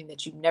probably something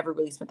that you've never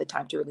really spent the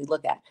time to really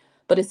look at.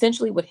 But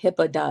essentially what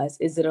HIPAA does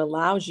is it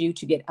allows you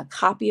to get a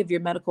copy of your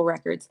medical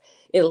records.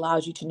 It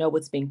allows you to know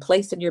what's being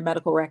placed in your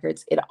medical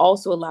records. It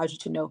also allows you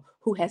to know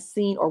who has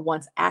seen or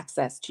wants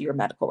access to your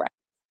medical records.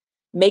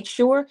 Make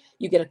sure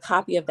you get a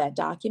copy of that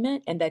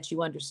document and that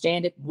you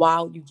understand it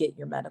while you get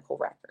your medical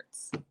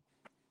records.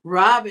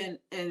 Robin,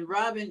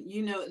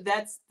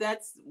 that's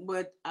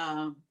what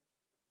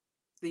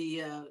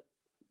the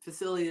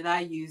facility that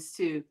I use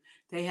too.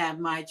 they have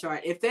my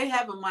chart. If they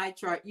have a my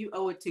chart, you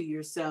owe it to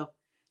yourself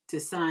to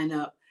sign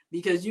up,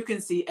 because you can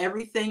see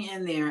everything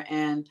in there.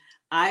 And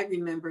I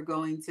remember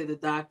going to the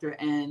doctor,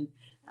 and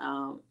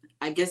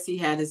I guess he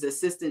had his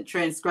assistant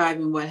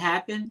transcribing what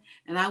happened,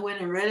 and I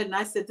went and read it, and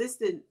I said, this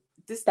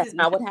That's didn't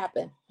not what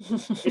happened.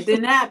 it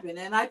didn't happen.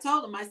 And I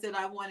told him, I said,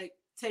 I want it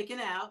taken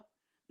out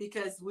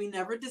because we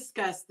never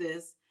discussed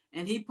this.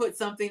 And he put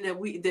something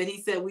that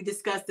he said we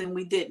discussed and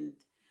we didn't.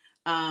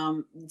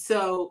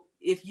 So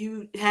if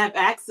you have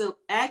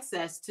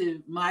access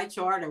to my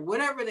chart or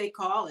whatever they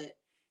call it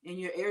in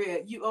your area,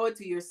 you owe it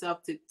to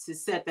yourself to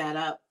set that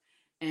up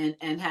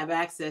and have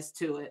access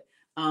to it.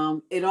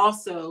 It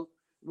also,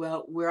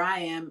 well, where I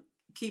am,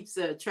 keeps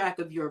a track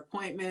of your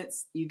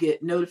appointments. You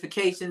get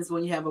notifications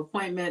when you have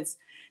appointments.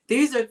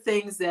 These are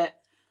things that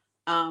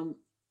um,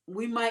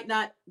 we might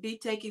not be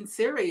taking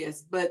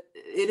serious, but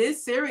it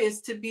is serious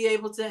to be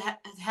able to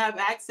have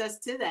access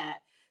to that.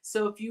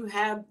 So if you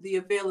have the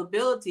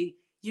availability,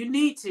 you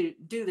need to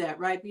do that,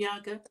 right,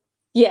 Bianca?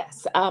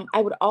 Yes, I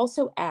would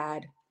also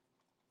add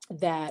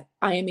that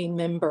I am a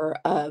member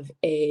of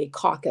a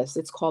caucus.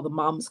 It's called the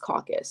Moms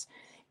Caucus.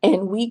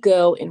 And we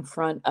go in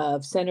front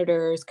of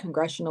senators,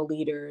 congressional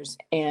leaders,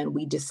 and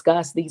we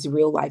discuss these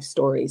real life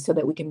stories so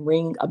that we can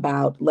bring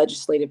about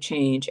legislative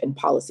change and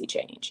policy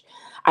change.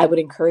 I would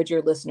encourage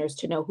your listeners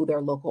to know who their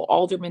local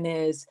alderman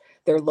is,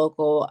 their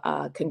local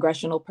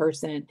congressional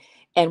person.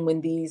 And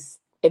when these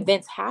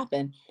events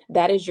happen,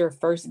 that is your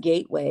first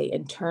gateway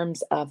in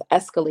terms of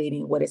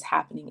escalating what is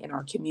happening in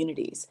our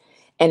communities.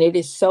 And it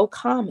is so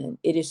common,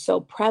 it is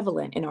so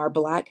prevalent in our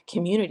Black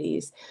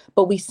communities,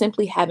 but we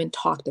simply haven't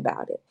talked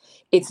about it.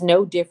 It's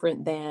no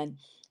different than,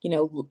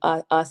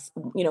 us,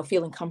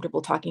 feeling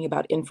comfortable talking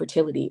about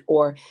infertility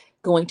or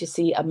going to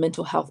see a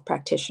mental health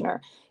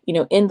practitioner.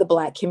 In the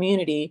Black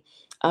community,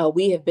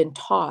 we have been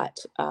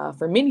taught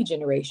for many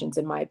generations,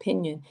 in my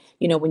opinion,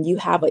 when you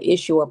have an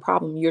issue or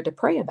problem, you're to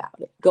pray about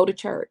it. Go to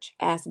church,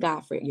 ask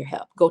God for your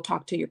help, go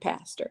talk to your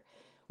pastor.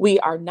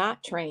 We are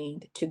not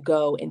trained to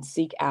go and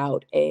seek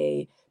out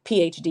a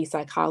PhD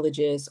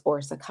psychologist or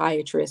a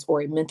psychiatrist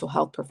or a mental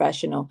health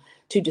professional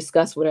to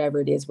discuss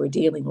whatever it is we're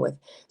dealing with.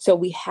 So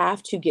we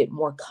have to get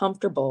more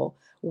comfortable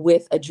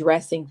with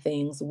addressing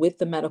things with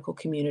the medical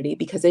community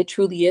because it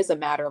truly is a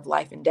matter of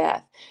life and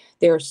death.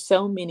 There are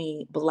so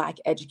many Black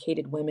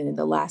educated women in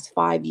the last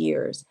 5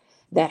 years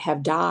that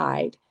have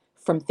died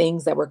from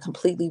things that were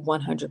completely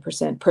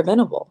 100%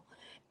 preventable.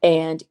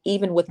 And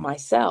even with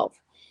myself,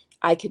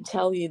 I can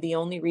tell you the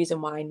only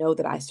reason why I know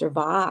that I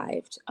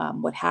survived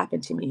what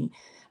happened to me.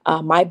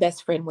 My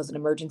best friend was an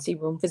emergency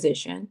room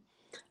physician.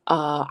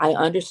 I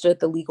understood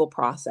the legal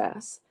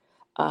process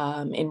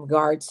in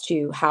regards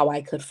to how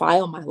I could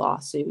file my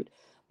lawsuit,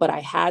 but I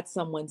had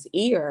someone's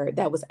ear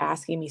that was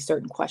asking me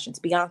certain questions.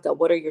 Bianca,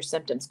 what are your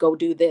symptoms? Go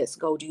do this,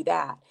 go do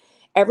that.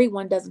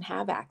 Everyone doesn't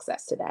have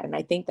access to that. And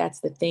I think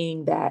that's the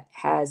thing that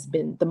has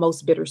been the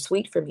most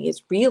bittersweet for me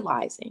is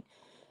realizing,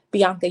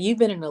 Bianca, you've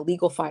been in a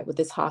legal fight with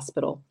this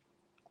hospital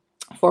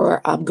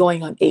for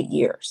going on 8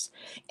 years.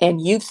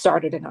 And you've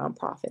started a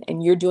nonprofit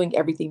and you're doing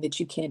everything that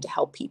you can to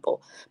help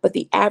people. But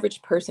the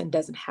average person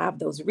doesn't have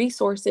those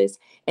resources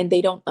and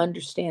they don't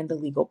understand the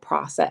legal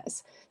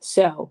process.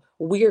 So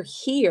we're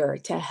here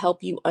to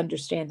help you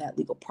understand that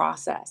legal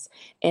process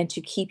and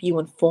to keep you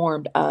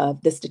informed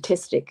of the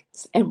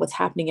statistics and what's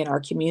happening in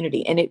our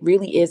community. And it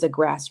really is a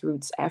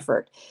grassroots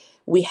effort.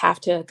 We have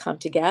to come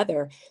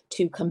together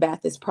to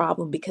combat this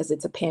problem because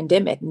it's a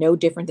pandemic, no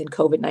different than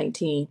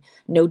COVID-19,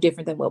 no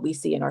different than what we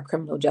see in our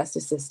criminal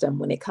justice system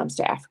when it comes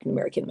to African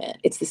American men.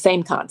 It's the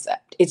same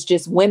concept. It's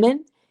just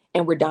women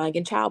and we're dying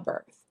in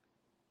childbirth.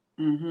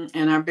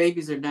 And our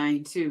babies are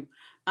dying too.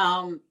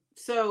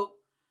 So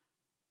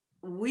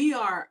we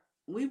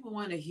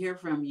want to hear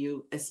from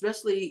you,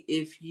 especially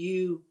if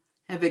you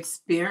have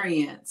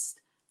experienced,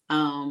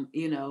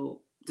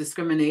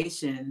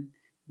 discrimination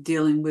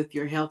dealing with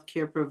your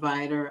healthcare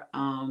provider,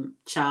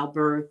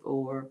 childbirth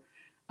or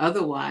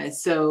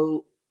otherwise.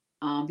 So,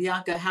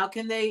 Bianca, how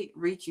can they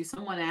reach you?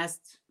 Someone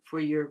asked for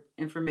your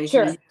information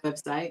Sure. and your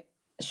website.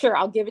 Sure.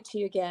 I'll give it to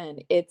you again.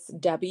 It's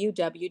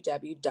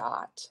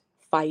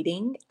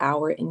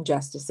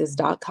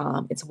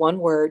www.fightingourinjustices.com. It's one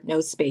word,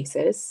 no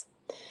spaces.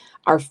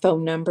 Our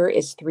phone number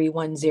is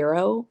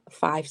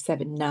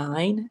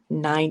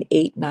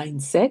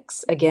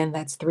 310-579-9896. Again,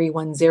 that's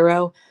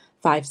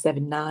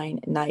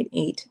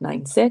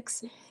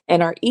 310-579-9896.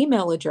 And our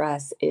email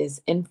address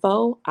is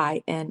info,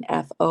 at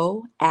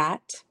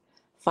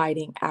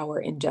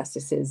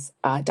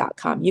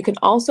fightingourinjustices.com. You can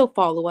also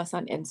follow us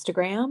on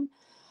Instagram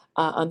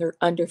under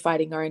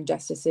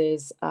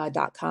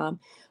fightingourinjustices.com.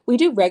 We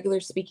do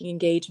regular speaking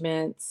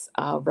engagements,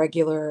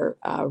 regular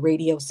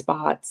radio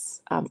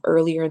spots.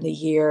 Earlier in the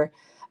year,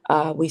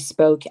 we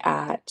spoke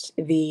at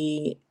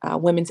the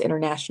Women's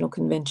International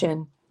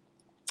Convention,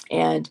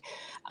 and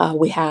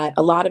we had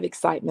a lot of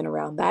excitement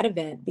around that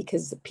event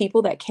because the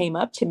people that came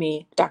up to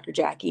me, Dr.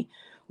 Jackie,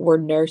 were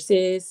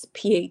nurses,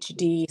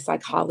 PhD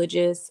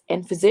psychologists,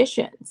 and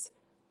physicians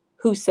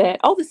who said,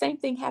 oh, the same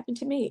thing happened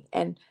to me.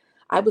 And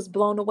I was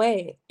blown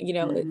away.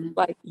 Mm-hmm.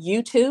 Like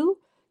you too,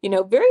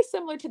 very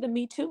similar to the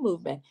Me Too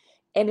movement.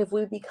 And if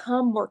we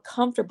become more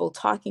comfortable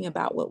talking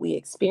about what we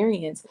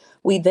experience,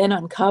 we then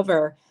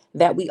uncover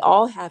that we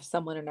all have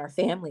someone in our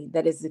family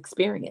that has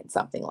experienced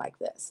something like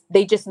this.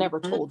 They just never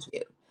told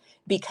you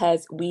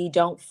because we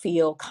don't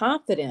feel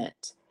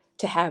confident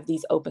to have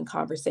these open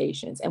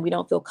conversations, and we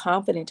don't feel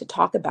confident to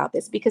talk about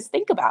this because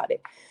think about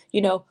it.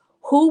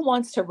 Who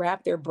wants to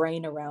wrap their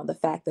brain around the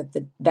fact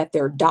that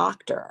their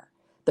doctor,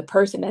 the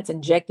person that's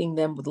injecting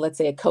them with, let's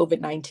say, a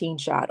COVID-19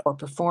 shot or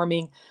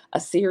performing a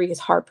serious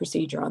heart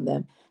procedure on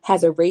them,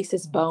 has a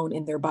racist bone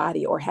in their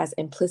body or has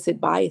implicit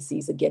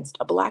biases against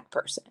a Black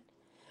person?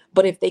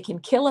 But if they can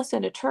kill us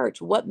in a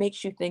church, what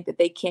makes you think that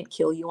they can't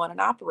kill you on an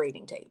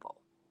operating table?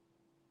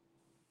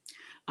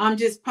 I'm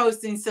just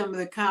posting some of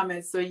the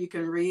comments so you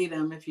can read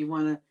them if you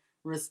want to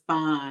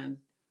respond.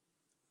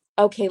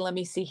 Okay, let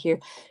me see here.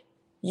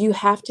 You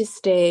have to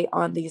stay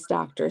on these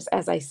doctors.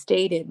 As I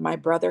stated, my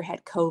brother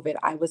had COVID.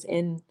 I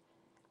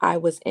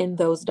was in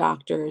those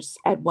doctors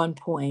at one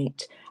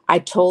point. I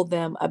told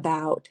them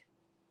about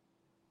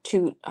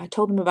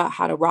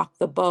how to rock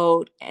the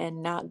boat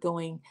and not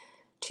going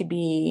to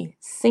be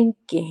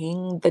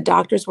sinking. The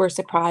doctors were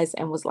surprised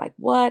and was like,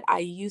 "What? I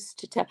used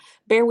to tell."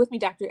 Bear with me,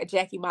 Dr.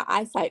 Jackie. My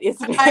eyesight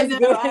isn't I as know,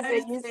 good I as it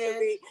used to understand.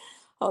 be.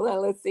 Hold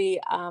on, let's see.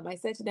 I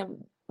said to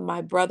them,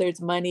 "My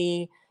brother's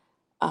money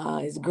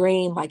is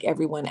green like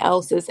everyone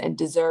else's and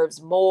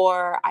deserves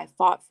more. I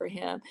fought for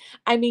him."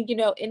 I mean,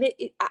 and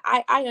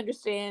I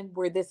understand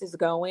where this is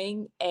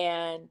going.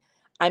 And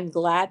I'm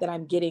glad that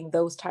I'm getting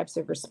those types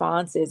of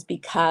responses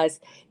because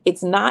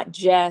it's not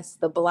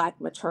just the Black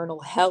maternal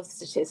health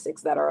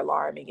statistics that are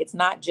alarming. It's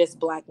not just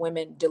Black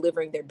women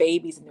delivering their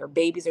babies and their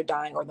babies are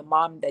dying, or the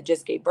mom that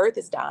just gave birth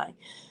is dying.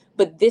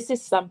 But this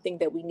is something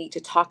that we need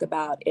to talk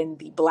about in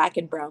the Black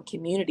and Brown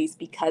communities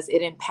because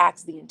it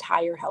impacts the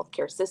entire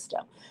healthcare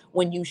system.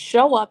 When you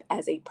show up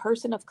as a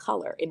person of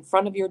color in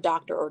front of your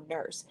doctor or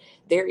nurse,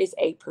 there is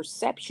a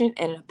perception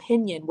and an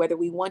opinion, whether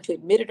we want to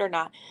admit it or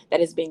not,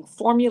 that is being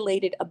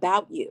formulated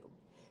about you.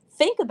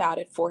 Think about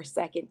it for a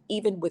second,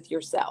 even with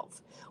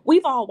yourself.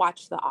 We've all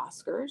watched the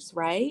Oscars,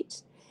 right?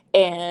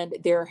 And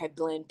there have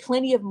been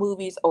plenty of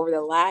movies over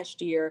the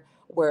last year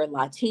where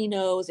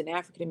Latinos and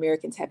African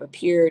Americans have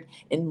appeared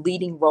in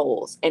leading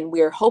roles, and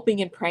we're hoping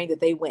and praying that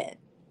they win.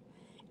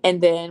 And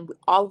then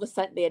all of a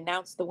sudden they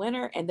announce the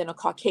winner, and then a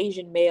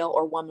Caucasian male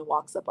or woman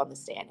walks up on the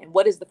stand. And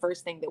what is the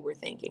first thing that we're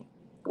thinking?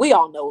 We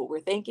all know what we're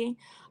thinking.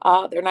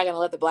 They're not going to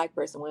let the Black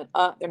person win.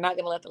 They're not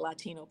going to let the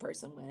Latino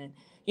person win.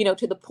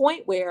 To the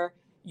point where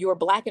your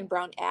Black and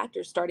brown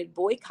actors started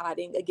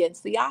boycotting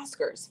against the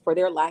Oscars for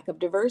their lack of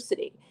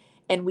diversity.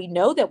 And we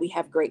know that we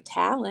have great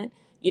talent.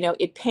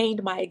 It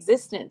pained my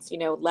existence,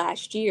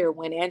 last year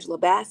when Angela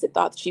Bassett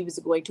thought she was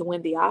going to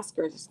win the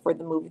Oscars for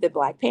the movie The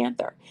Black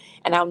Panther.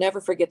 And I'll never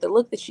forget the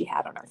look that she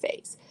had on her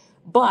face.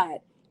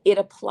 But it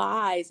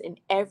applies in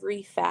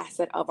every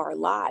facet of our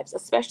lives,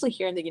 especially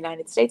here in the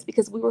United States,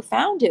 because we were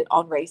founded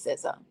on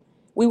racism.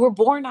 We were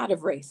born out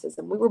of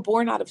racism. We were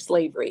born out of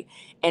slavery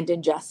and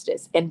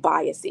injustice and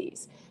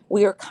biases.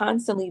 We are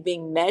constantly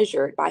being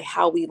measured by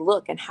how we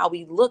look, and how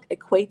we look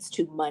equates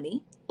to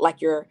money,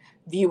 like your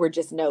viewer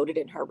just noted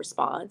in her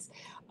response.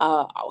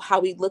 How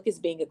we look is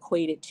being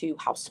equated to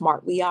how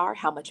smart we are,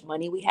 how much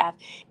money we have,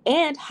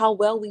 and how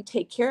well we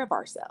take care of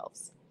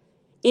ourselves.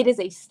 It is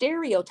a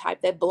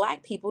stereotype that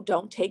Black people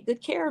don't take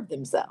good care of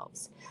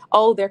themselves.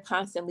 Oh, they're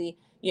constantly,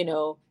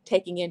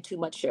 taking in too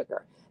much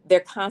sugar.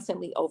 They're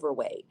constantly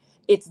overweight.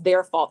 It's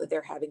their fault that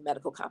they're having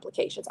medical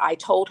complications. I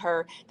told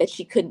her that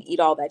she couldn't eat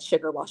all that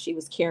sugar while she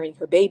was carrying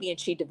her baby, and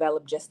she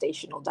developed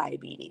gestational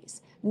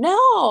diabetes.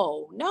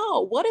 No,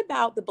 no. What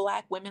about the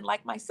Black women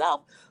like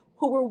myself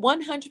who were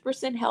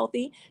 100%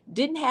 healthy,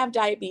 didn't have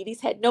diabetes,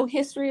 had no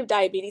history of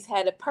diabetes,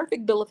 had a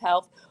perfect bill of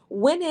health,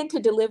 went in to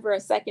deliver a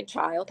second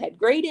child, had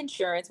great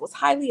insurance, was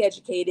highly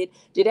educated,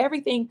 did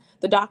everything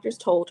the doctors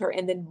told her,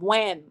 and then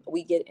wham,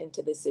 we get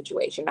into this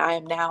situation. I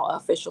am now an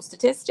official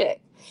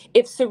statistic.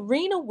 If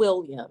Serena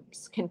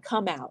Williams can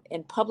come out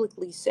and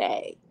publicly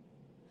say,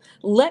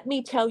 "Let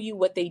me tell you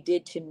what they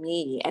did to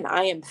me, and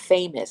I am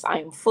famous, I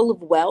am full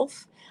of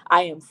wealth,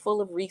 I am full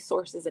of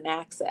resources and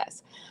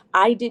access.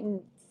 I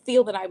didn't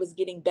feel that I was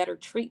getting better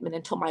treatment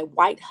until my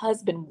white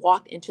husband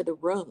walked into the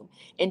room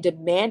and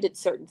demanded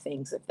certain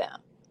things of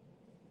them."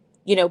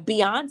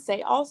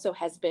 Beyonce also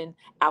has been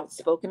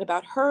outspoken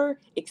about her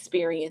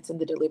experience in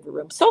the delivery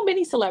room. So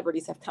many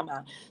celebrities have come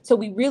out. So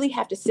we really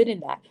have to sit in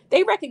that.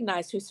 They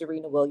recognized who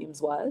Serena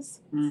Williams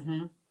was.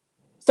 Mm-hmm.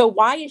 So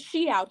why is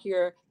she out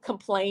here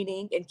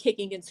complaining and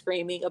kicking and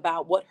screaming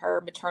about what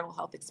her maternal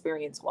health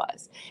experience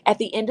was? At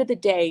the end of the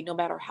day, no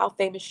matter how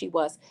famous she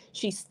was,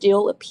 she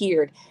still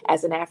appeared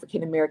as an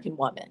African American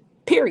woman.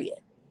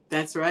 Period.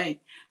 That's right.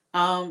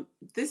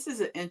 This is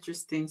an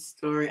interesting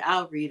story.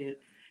 I'll read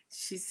it.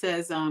 She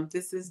says,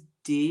 this is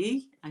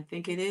D, I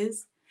think it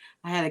is.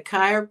 I had a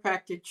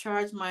chiropractor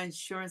charge my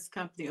insurance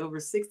company over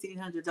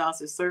 $1,600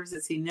 for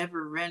services he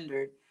never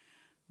rendered.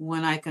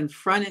 When I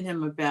confronted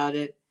him about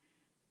it,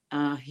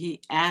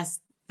 he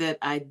asked that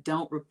I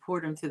don't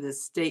report him to the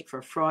state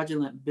for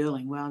fraudulent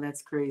billing. Wow,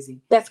 that's crazy.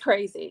 That's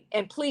crazy.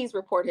 And please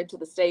report him to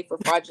the state for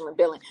fraudulent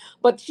billing.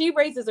 But she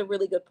raises a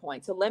really good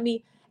point. So let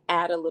me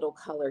add a little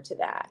color to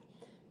that.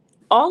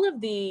 All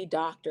of the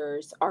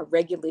doctors are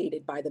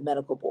regulated by the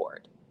medical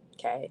board.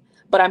 Okay.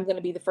 But I'm going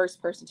to be the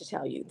first person to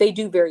tell you they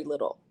do very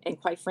little. And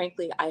quite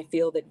frankly, I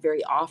feel that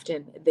very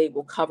often they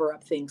will cover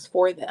up things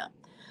for them.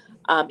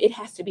 It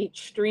has to be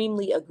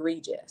extremely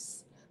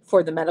egregious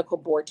for the medical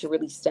board to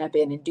really step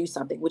in and do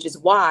something, which is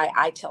why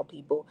I tell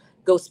people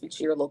go speak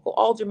to your local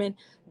alderman,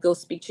 go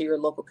speak to your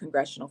local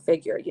congressional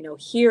figure. You know,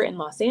 here in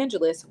Los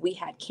Angeles, we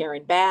had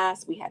Karen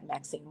Bass, we had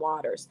Maxine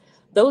Waters.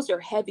 Those are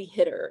heavy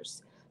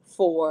hitters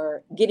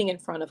for getting in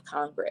front of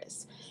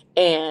Congress.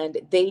 And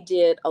they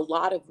did a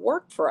lot of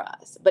work for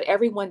us, but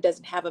everyone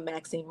doesn't have a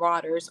Maxine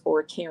Waters or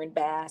a Karen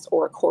Bass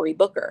or a Cory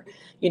Booker,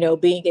 you know,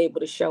 being able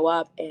to show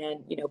up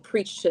and, you know,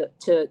 preach to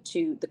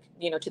the,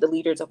 you know, to the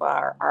leaders of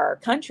our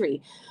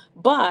country.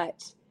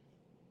 But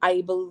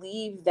I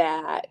believe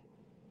that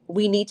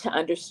we need to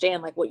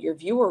understand, like what your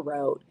viewer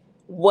wrote,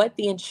 what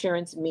the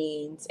insurance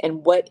means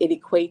and what it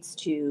equates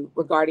to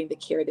regarding the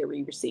care that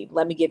we receive.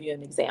 Let me give you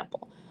an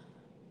example.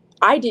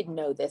 I didn't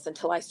know this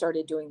until I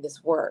started doing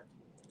this work.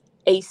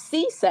 A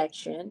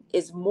C-section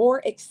is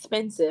more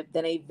expensive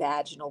than a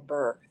vaginal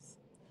birth.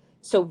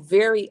 So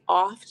very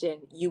often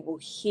you will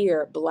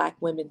hear Black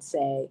women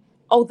say,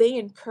 oh, they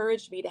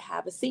encouraged me to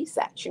have a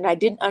C-section. I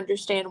didn't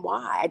understand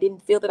why. I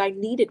didn't feel that I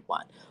needed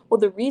one. Well,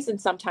 the reason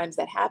sometimes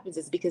that happens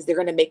is because they're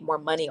going to make more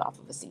money off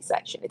of a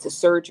C-section. It's a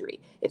surgery.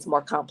 It's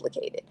more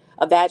complicated.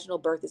 A vaginal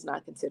birth is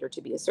not considered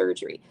to be a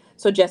surgery.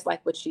 So just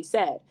like what she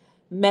said,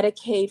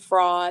 Medicaid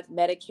fraud,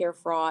 Medicare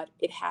fraud,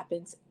 it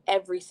happens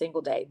every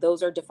single day.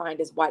 Those are defined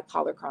as white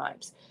collar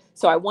crimes.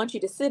 So I want you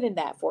to sit in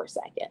that for a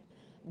second.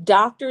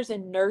 Doctors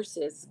and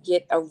nurses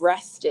get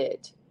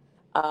arrested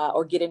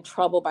or get in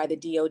trouble by the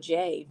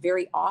DOJ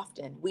very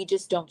often. We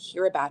just don't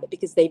hear about it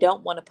because they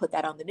don't want to put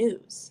that on the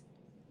news.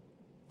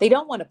 They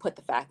don't want to put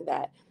the fact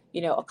that,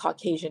 you know, a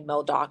Caucasian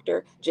male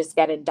doctor just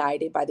got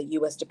indicted by the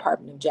U.S.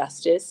 Department of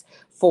Justice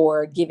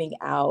for giving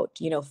out,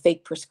 you know,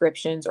 fake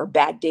prescriptions or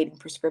backdating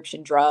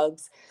prescription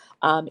drugs.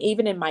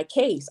 Even in my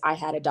case, I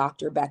had a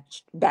doctor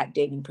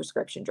backdating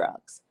prescription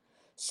drugs.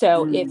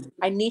 So if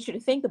I need you to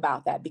think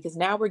about that, because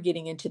now we're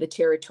getting into the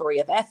territory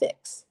of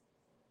ethics.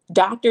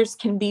 Doctors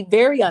can be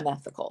very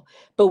unethical,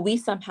 but we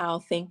somehow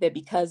think that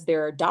because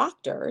they're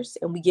doctors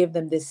and we give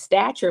them this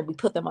stature and we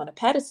put them on a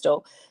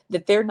pedestal,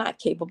 that they're not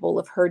capable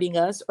of hurting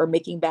us or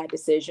making bad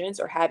decisions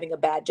or having a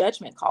bad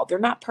judgment call. They're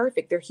not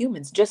perfect. They're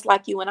humans, just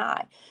like you and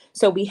I.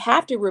 So we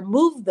have to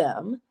remove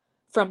them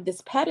from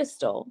this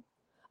pedestal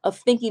of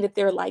thinking that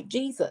they're like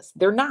Jesus.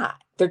 They're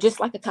not. They're just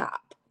like a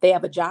cop. They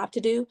have a job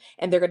to do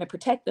and they're going to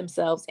protect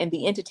themselves and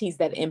the entities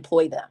that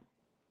employ them.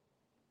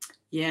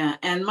 Yeah.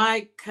 And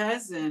my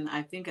cousin,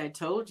 I think I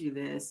told you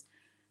this,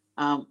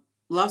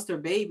 lost her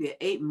baby at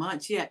 8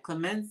 months. She had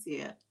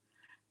clemencia.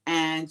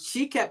 And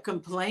she kept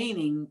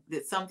complaining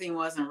that something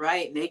wasn't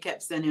right. And they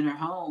kept sending her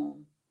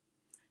home.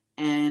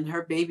 And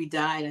her baby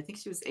died. I think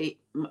she was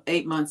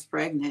eight months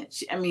pregnant.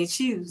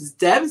 She was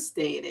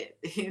devastated.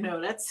 You know,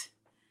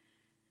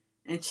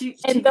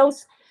 And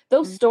those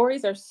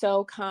stories are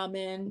so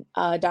common,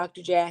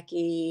 Dr.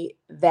 Jackie,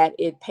 that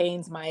it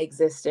pains my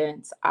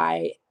existence.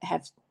 I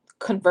have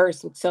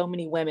conversed with so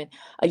many women.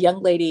 A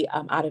young lady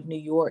out of New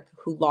York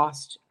who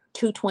lost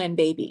 2 twin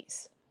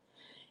babies.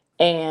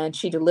 And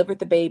she delivered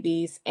the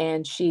babies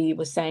and she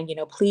was saying, you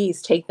know,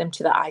 please take them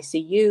to the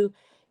ICU,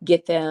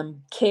 get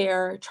them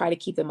care, try to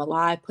keep them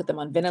alive, put them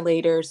on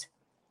ventilators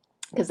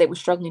because they were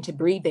struggling to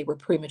breathe. They were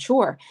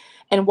premature.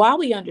 And while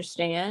we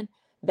understand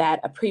that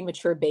a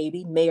premature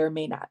baby may or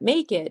may not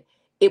make it,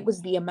 it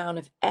was the amount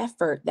of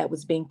effort that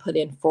was being put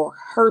in for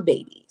her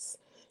babies.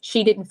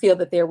 She didn't feel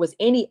that there was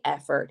any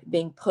effort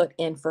being put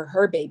in for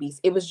her babies.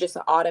 It was just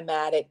an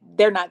automatic,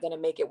 they're not going to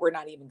make it. We're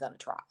not even going to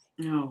try.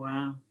 Oh,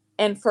 wow.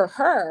 And for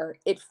her,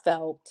 it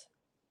felt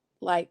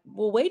like,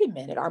 well, wait a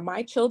minute. Are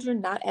my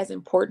children not as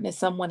important as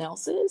someone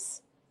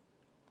else's?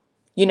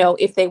 You know,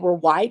 if they were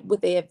white,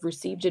 would they have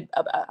received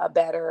a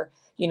better,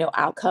 you know,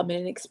 outcome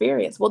and an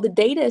experience? Well, the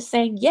data is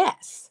saying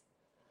yes.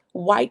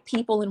 White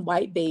people and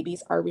white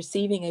babies are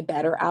receiving a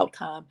better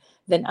outcome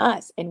than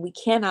us. And we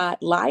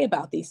cannot lie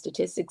about these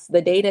statistics.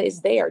 The data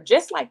is there,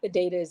 just like the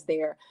data is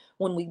there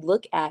when we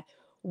look at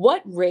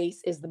what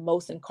race is the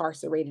most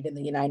incarcerated in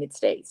the United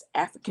States: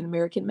 African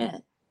American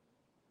men.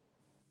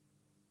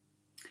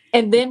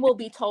 And then we'll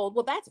be told,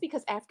 well, that's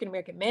because African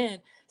American men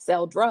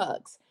sell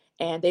drugs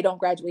and they don't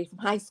graduate from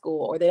high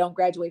school or they don't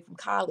graduate from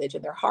college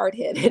and they're hard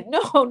headed.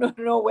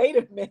 No, wait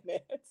a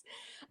minute.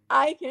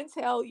 I can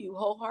tell you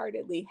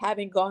wholeheartedly,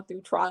 having gone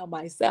through trial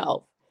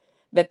myself,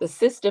 that the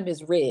system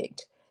is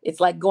rigged. It's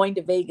like going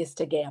to Vegas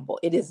to gamble.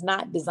 It is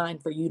not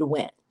designed for you to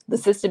win. The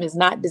system is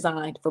not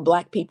designed for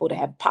Black people to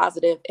have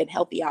positive and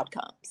healthy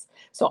outcomes.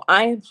 So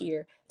I am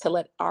here to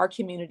let our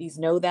communities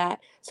know that,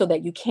 so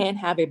that you can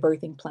have a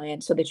birthing plan,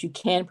 so that you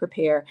can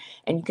prepare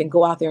and you can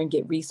go out there and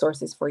get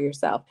resources for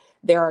yourself.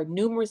 There are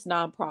numerous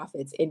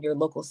nonprofits in your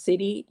local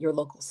city, your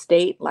local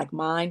state, like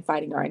mine,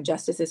 Fighting Our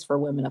Injustices for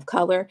Women of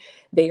Color.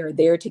 They are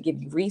there to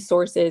give you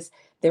resources.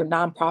 There are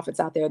nonprofits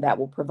out there that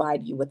will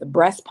provide you with a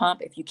breast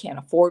pump if you can't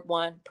afford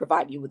one,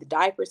 provide you with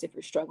diapers if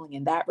you're struggling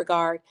in that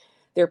regard.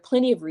 There are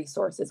plenty of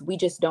resources. We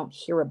just don't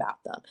hear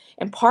about them.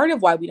 And part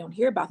of why we don't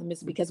hear about them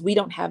is because we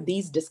don't have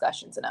these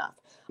discussions enough.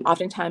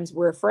 Oftentimes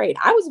we're afraid.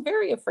 I was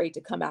very afraid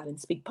to come out and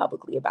speak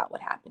publicly about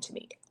what happened to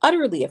me,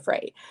 utterly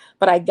afraid.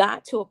 But I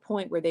got to a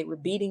point where they were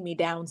beating me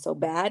down so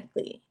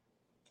badly.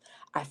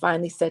 I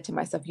finally said to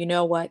myself, you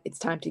know what? It's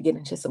time to get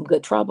into some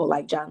good trouble,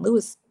 like John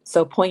Lewis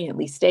so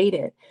poignantly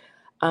stated.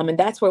 And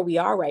that's where we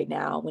are right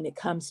now when it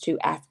comes to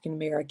African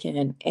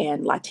American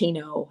and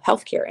Latino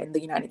healthcare in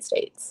the United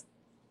States.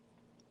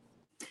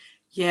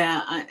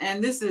 Yeah,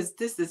 and this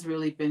has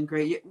really been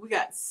great. We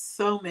got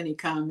so many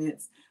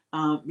comments.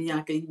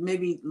 Bianca,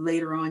 maybe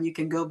later on you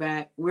can go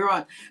back. We're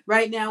on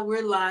right now.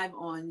 We're live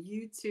on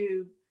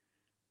YouTube,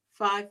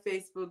 5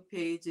 Facebook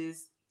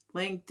pages,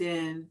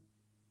 LinkedIn,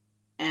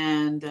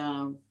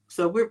 and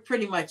so we're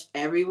pretty much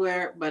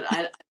everywhere. But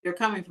they're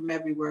coming from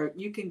everywhere.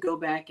 You can go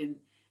back and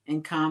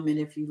comment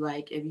if you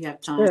like, if you have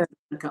time. Sure.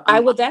 I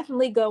will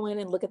definitely go in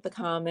and look at the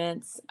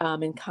comments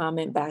and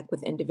comment back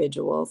with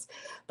individuals.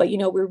 But,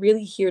 we're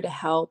really here to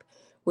help.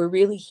 We're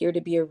really here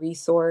to be a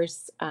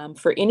resource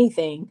for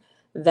anything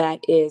that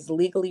is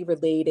legally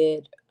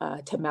related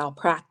to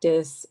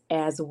malpractice,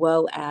 as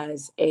well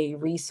as a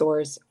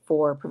resource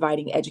for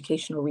providing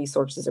educational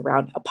resources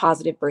around a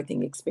positive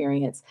birthing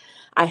experience.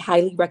 I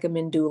highly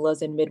recommend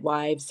doulas and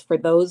midwives. For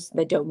those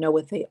that don't know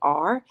what they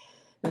are,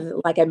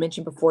 like I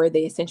mentioned before,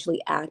 they essentially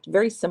act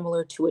very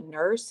similar to a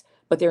nurse,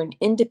 but they're an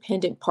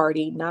independent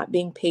party, not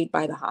being paid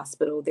by the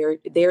hospital. They're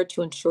there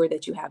to ensure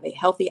that you have a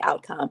healthy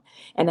outcome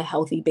and a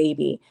healthy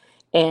baby.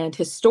 And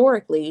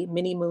historically,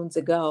 many moons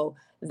ago,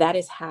 that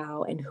is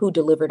how and who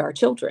delivered our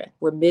children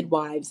were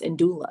midwives and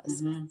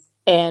doulas. Mm-hmm.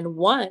 And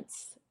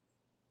once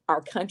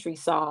our country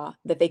saw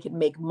that they could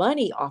make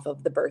money off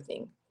of the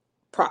birthing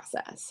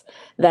process,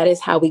 that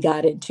is how we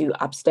got into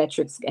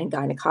obstetrics and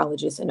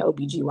gynecologists and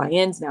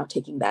OBGYNs now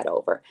taking that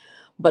over.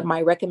 But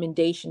my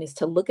recommendation is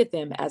to look at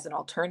them as an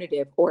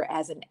alternative or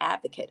as an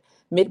advocate.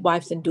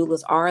 Midwives and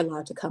doulas are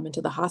allowed to come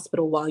into the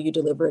hospital while you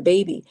deliver a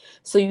baby.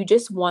 So you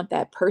just want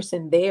that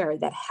person there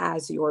that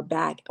has your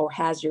back, or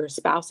has your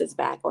spouse's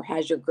back, or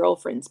has your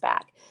girlfriend's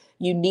back.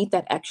 You need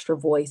that extra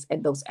voice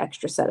and those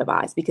extra set of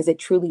eyes, because it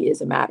truly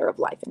is a matter of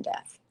life and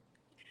death.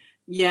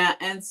 Yeah,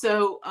 and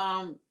so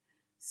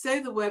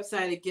say the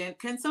website again.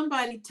 Can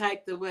somebody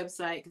type the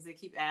website, because they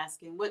keep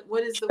asking?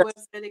 What is the Sure.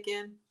 website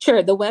again?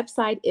 Sure. The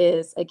website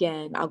is,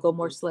 again, I'll go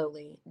more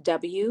slowly,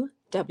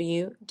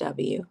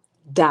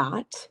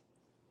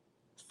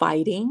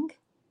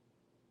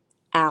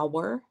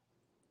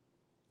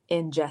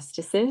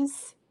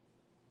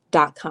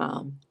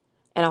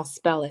 And I'll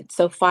spell it.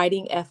 So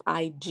fighting,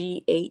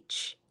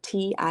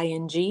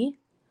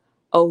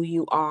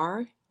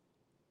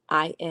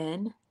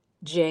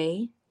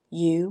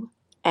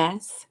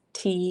 FIGHTINGOURINJUSTICES.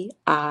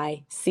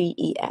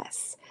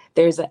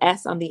 There's an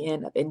S on the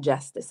end of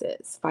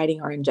injustices,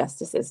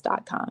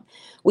 fightingourinjustices.com.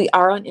 We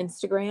are on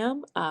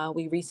Instagram.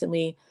 We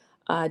recently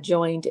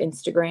joined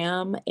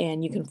Instagram,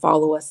 and you can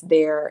follow us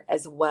there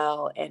as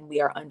well. And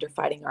we are under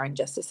Fighting Our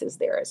Injustices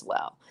there as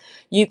well.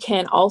 You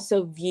can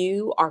also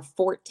view our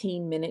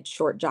 14-minute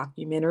short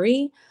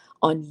documentary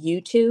on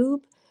YouTube.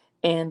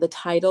 And the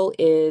title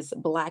is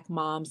Black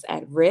Moms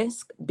at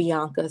Risk,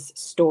 Bianca's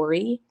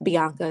Story.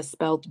 Bianca is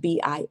spelled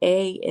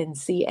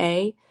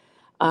BIANCA,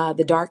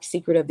 The Dark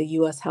Secret of the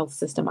U.S. Health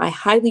System. I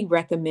highly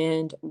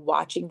recommend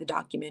watching the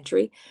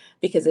documentary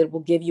because it will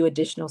give you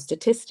additional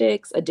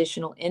statistics,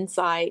 additional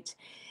insight.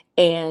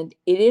 And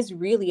it is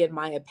really, in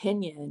my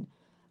opinion,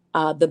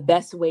 the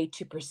best way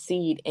to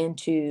proceed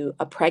into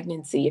a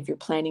pregnancy if you're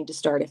planning to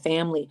start a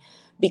family.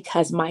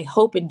 Because my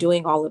hope in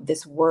doing all of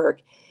this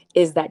work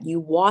is that you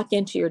walk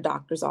into your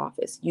doctor's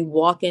office, you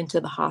walk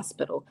into the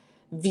hospital,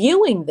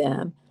 viewing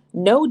them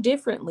no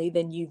differently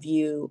than you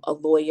view a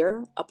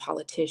lawyer, a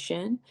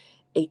politician,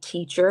 a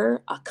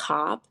teacher, a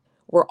cop.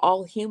 We're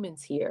all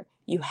humans here.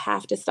 You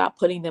have to stop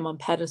putting them on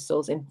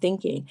pedestals and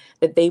thinking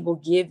that they will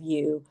give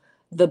you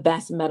the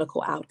best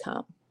medical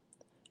outcome.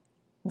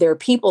 There are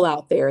people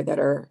out there that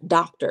are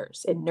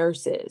doctors and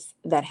nurses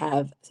that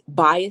have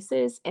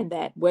biases, and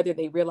that, whether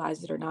they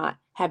realize it or not,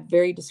 have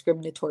very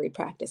discriminatory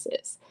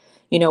practices.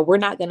 We're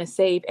not going to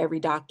save every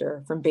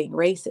doctor from being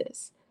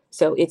racist.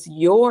 So it's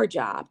your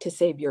job to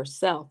save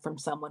yourself from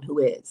someone who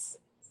is.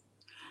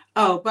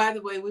 Oh, by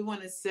the way, we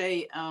want to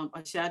say a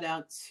shout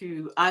out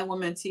to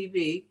iWoman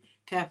TV,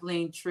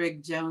 Kathleen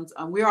Trigg Jones.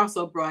 We're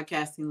also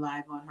broadcasting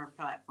live on her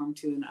platform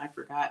too, and I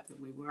forgot that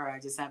we were. I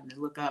just happened to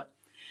look up.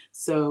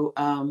 So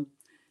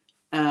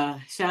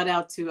shout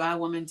out to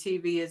iWoman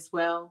TV as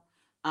well.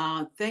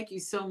 Thank you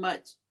so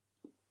much.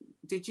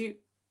 Did you?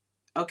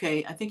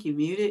 Okay, I think you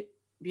muted.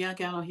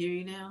 Bianca, I don't hear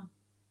you now.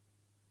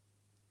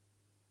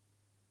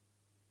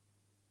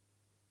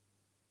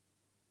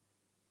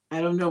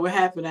 I don't know what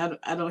happened.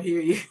 I don't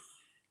hear you.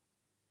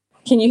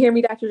 Can you hear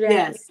me, Dr. Jackie?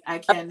 Yes, I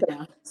can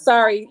now.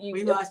 Sorry,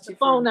 We the lost you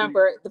for a phone minute.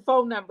 number. The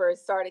phone number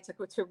is starting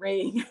to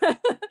ring.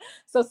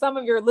 So some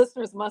of your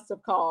listeners must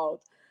have called.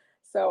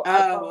 So our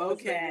phone Oh,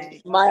 was ringing.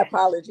 okay. My Okay.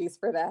 apologies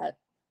for that.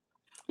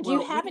 Do you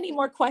Well, have any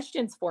more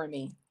questions for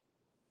me?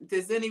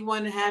 does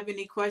anyone have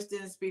any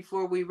questions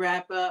before we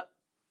wrap up?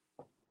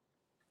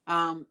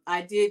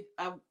 I did.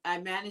 I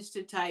managed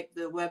to type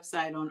the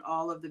website on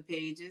all of the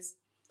pages,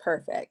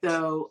 Perfect.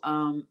 so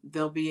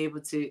they'll be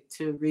able to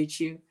reach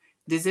you.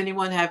 Does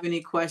anyone have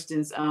any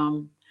questions?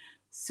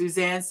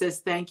 Suzanne says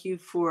thank you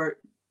for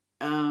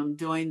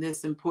doing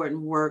this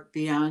important work,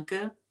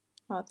 Bianca.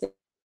 Oh, thank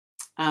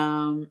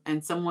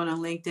And someone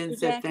on you, LinkedIn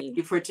said thank Jackie.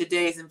 you for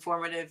today's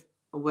informative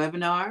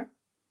webinar.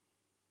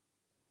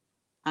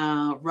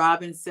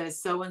 Robin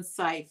says so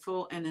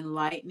insightful and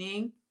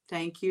enlightening.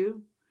 Thank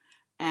you.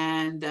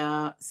 And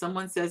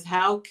someone says,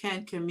 how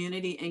can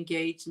community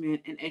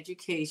engagement and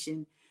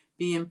education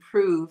be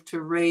improved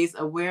to raise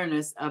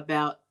awareness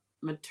about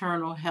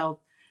maternal health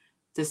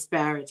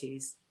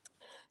disparities?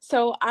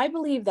 So I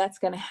believe that's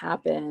going to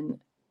happen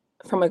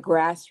from a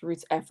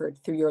grassroots effort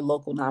through your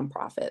local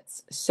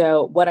nonprofits.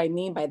 So, what I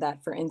mean by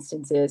that, for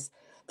instance, is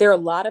there are a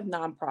lot of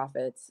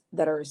nonprofits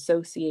that are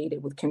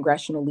associated with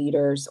congressional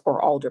leaders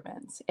or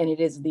aldermen, and it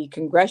is the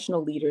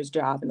congressional leader's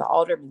job and the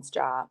alderman's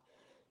job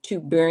to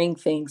bring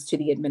things to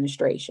the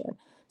administration.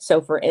 So,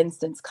 for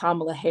instance,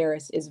 Kamala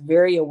Harris is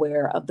very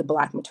aware of the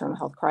Black maternal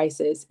health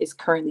crisis, is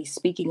currently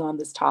speaking on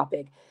this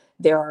topic.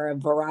 There are a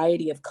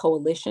variety of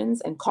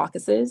coalitions and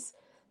caucuses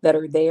that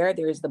are there.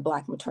 There's the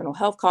Black Maternal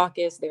Health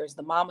Caucus, there's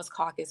the Mamas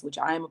Caucus, which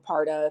I am a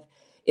part of.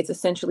 It's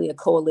essentially a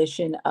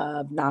coalition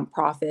of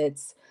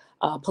nonprofits,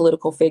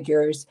 political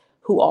figures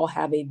who all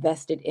have a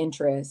vested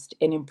interest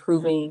in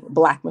improving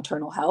Black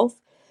maternal health.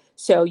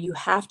 So you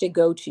have to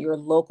go to your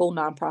local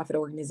nonprofit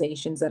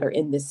organizations that are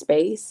in this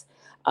space.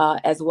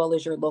 As well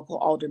as your local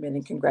alderman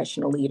and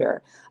congressional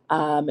leader.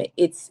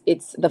 It's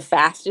the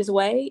fastest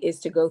way is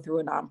to go through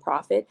a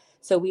nonprofit.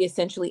 So we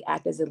essentially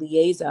act as a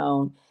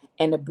liaison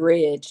and a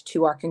bridge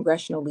to our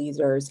congressional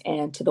leaders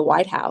and to the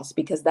White House,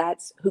 because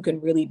that's who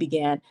can really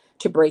begin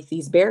to break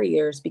these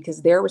barriers,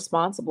 because they're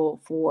responsible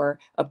for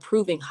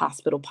approving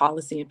hospital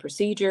policy and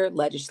procedure,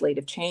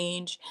 legislative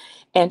change,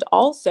 and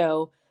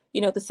also,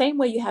 the same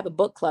way you have a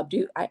book club.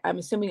 I'm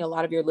assuming a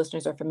lot of your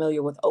listeners are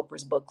familiar with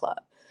Oprah's book club.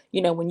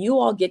 When you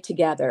all get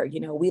together,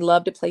 we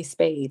love to play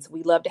spades.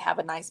 We love to have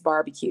a nice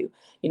barbecue,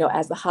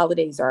 as the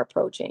holidays are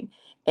approaching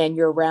and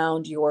you're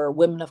around your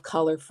women of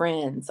color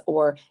friends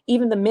or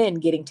even the men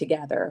getting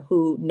together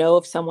who know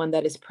of someone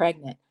that is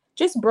pregnant.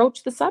 Just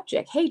broach the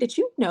subject. Hey, did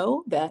you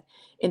know that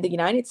in the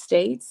United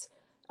States,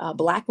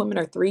 Black women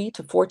are 3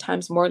 to 4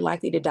 times more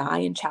likely to die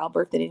in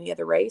childbirth than any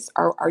other race?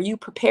 Are you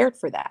prepared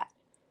for that?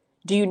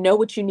 Do you know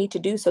what you need to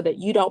do so that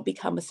you don't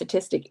become a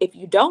statistic? If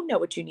you don't know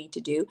what you need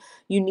to do,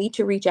 you need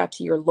to reach out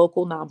to your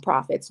local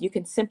nonprofits. You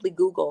can simply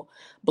Google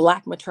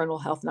Black maternal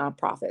health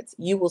nonprofits.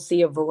 You will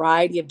see a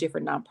variety of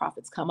different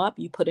nonprofits come up.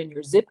 You put in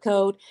your zip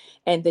code,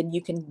 and then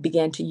you can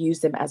begin to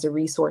use them as a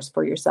resource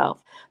for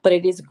yourself. But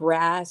it is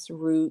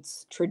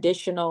grassroots,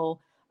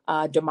 traditional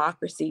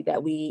democracy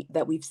that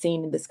we've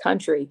seen in this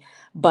country.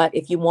 But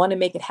if you want to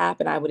make it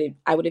happen, I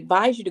would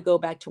advise you to go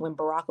back to when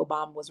Barack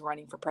Obama was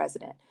running for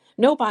president.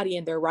 Nobody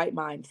in their right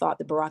mind thought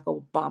that Barack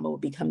Obama would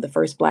become the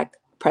first Black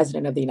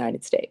president of the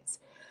United States.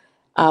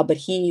 But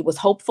he was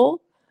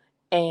hopeful.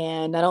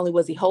 And not only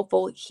was he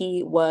hopeful,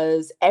 he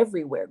was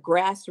everywhere,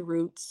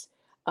 grassroots,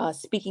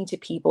 speaking to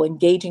people,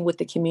 engaging with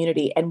the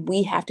community. And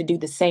we have to do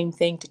the same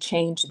thing to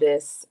change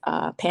this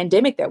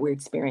pandemic that we're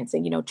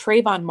experiencing.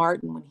 Trayvon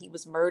Martin, when he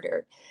was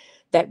murdered,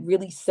 that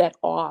really set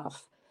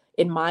off,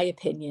 in my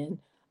opinion,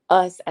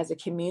 us as a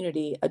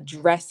community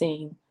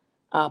addressing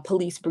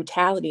police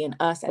brutality, and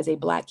us as a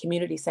Black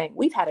community saying,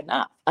 we've had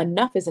enough.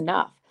 Enough is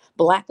enough.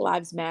 Black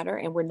lives matter,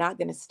 and we're not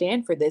going to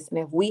stand for this. And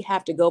if we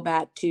have to go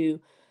back to,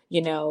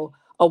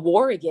 a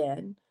war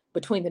again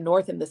between the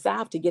North and the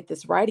South to get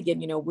this right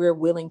again, we're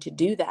willing to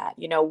do that.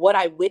 What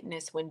I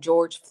witnessed when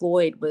George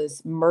Floyd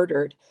was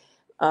murdered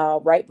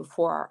right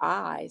before our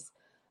eyes,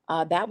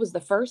 that was the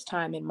first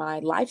time in my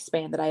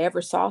lifespan that I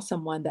ever saw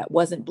someone that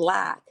wasn't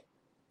Black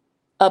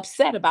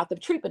upset about the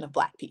treatment of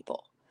Black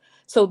people.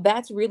 So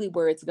that's really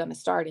where it's going to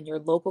start in your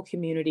local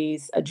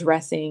communities,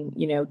 addressing,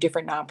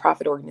 different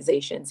nonprofit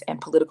organizations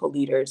and political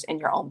leaders in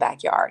your own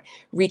backyard,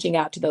 reaching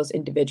out to those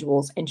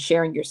individuals and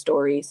sharing your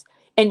stories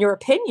and your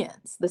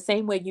opinions the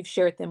same way you've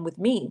shared them with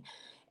me.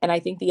 And I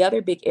think the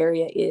other big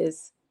area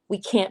is we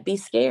can't be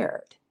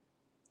scared.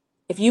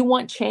 If you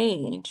want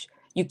change,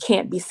 you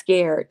can't be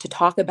scared to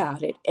talk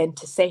about it and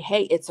to say,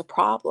 hey, it's a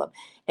problem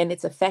and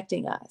it's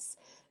affecting us.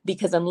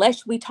 Because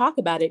unless we talk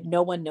about it,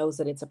 no one knows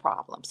that it's a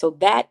problem. So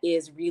that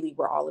is really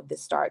where all of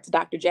this starts.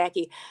 Dr.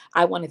 Jackie,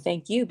 I want to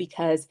thank you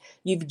because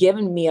you've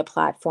given me a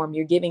platform.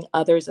 You're giving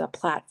others a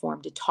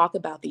platform to talk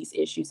about these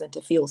issues and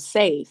to feel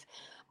safe.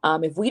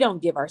 If we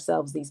don't give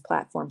ourselves these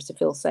platforms to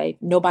feel safe,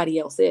 nobody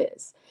else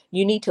is.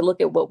 You need to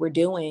look at what we're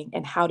doing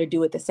and how to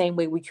do it the same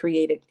way we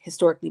created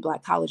historically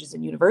Black colleges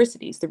and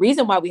universities. The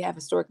reason why we have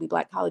historically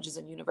Black colleges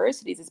and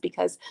universities is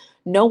because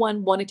no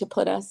one wanted to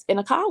put us in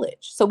a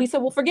college. So we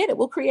said, well, forget it.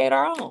 We'll create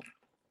our own.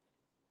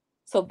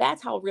 So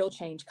that's how real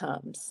change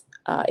comes,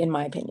 in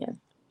my opinion.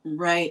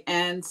 Right.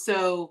 And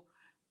so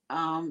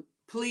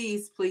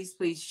please, please,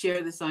 please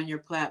share this on your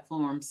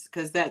platforms,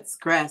 because that's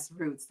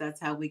grassroots. That's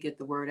how we get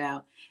the word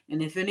out.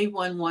 And if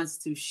anyone wants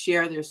to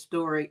share their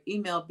story,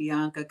 email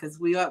Bianca, because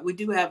we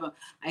do have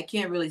I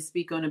can't really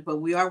speak on it,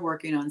 but we are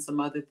working on some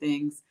other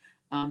things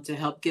to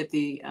help get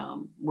the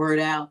word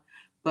out.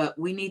 But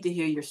we need to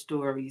hear your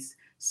stories.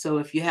 So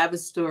if you have a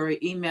story,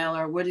 email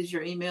her. What is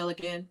your email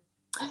again?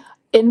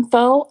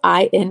 Info,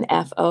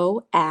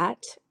 INFO,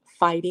 at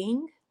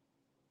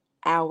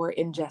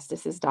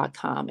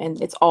fightingourinjustices.com.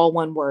 And it's all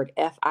one word,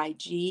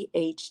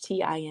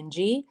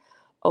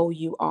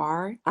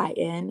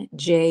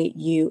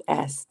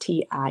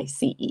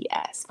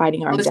 FIGHTINGOURINJUSTICES.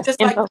 Fighting Our Well, Injustice.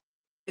 Info.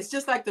 It's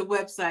just like the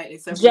website,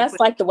 except we Just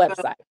put like the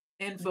website.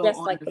 info Just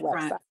on like the the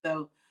front. website.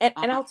 So, And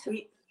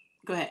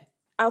go ahead.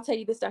 I'll tell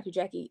you this, Dr.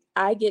 Jackie,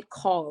 I get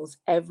calls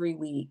every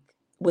week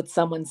with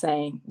someone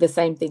saying the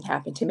same thing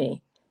happened to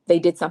me. They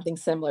did something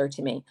similar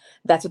to me.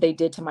 That's what they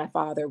did to my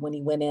father when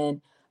he went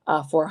in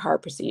for a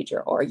heart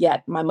procedure. Or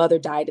yet my mother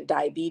died of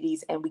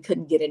diabetes and we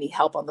couldn't get any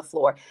help on the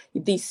floor.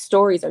 These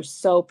stories are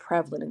so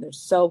prevalent and they're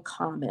so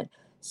common.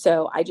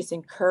 So I just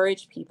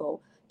encourage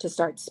people to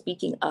start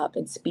speaking up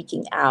and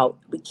speaking out.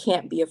 We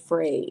can't be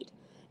afraid.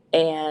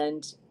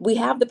 And we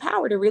have the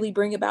power to really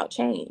bring about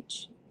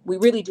change. We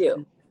really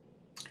do.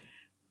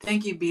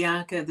 Thank you,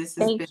 Bianca. This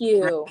has been Thank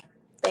you.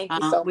 Thank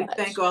you so we much.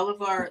 thank all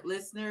of our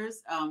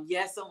listeners.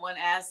 Yes, someone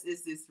asked,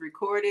 is this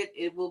recorded?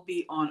 It will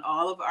be on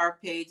all of our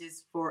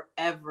pages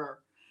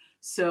forever.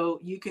 So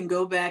you can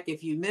go back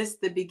if you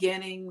missed the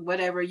beginning,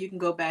 whatever, you can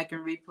go back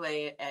and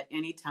replay it at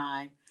any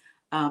time.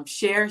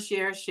 Share,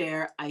 share,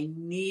 share. I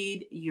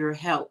need your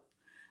help.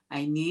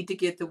 I need to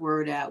get the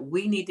word out.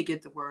 We need to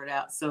get the word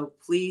out. So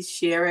please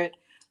share it.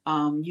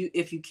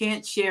 If you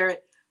can't share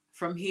it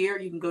from here,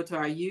 you can go to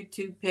our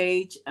YouTube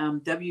page,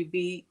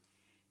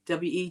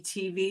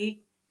 WETV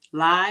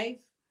Live,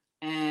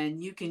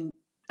 and you can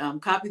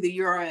copy the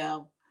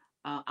URL.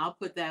 I'll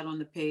put that on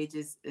the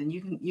pages, and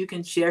you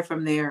can share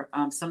from there.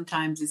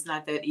 Sometimes it's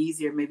not that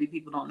easy, or maybe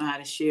people don't know how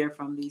to share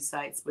from these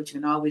sites, but you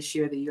can always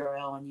share the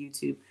URL on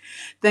YouTube.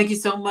 Thank you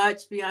so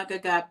much, Bianca.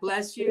 God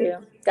bless you.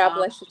 God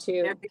bless you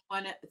too.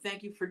 Everyone,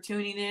 thank you for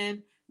tuning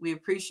in. We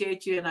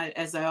appreciate you, and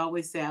as I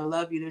always say, I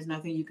love you. There's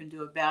nothing you can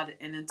do about it.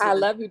 And I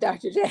love you,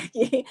 Dr.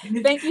 Jackie.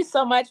 Thank you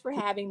so much for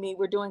having me.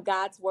 We're doing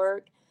God's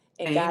work,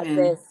 and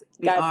Amen.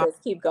 God says,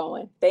 keep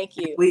going. Thank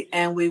you. We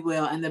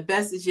will. And the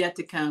best is yet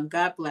to come.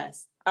 God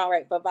bless. All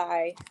right.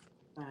 Bye-bye.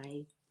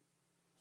 Bye.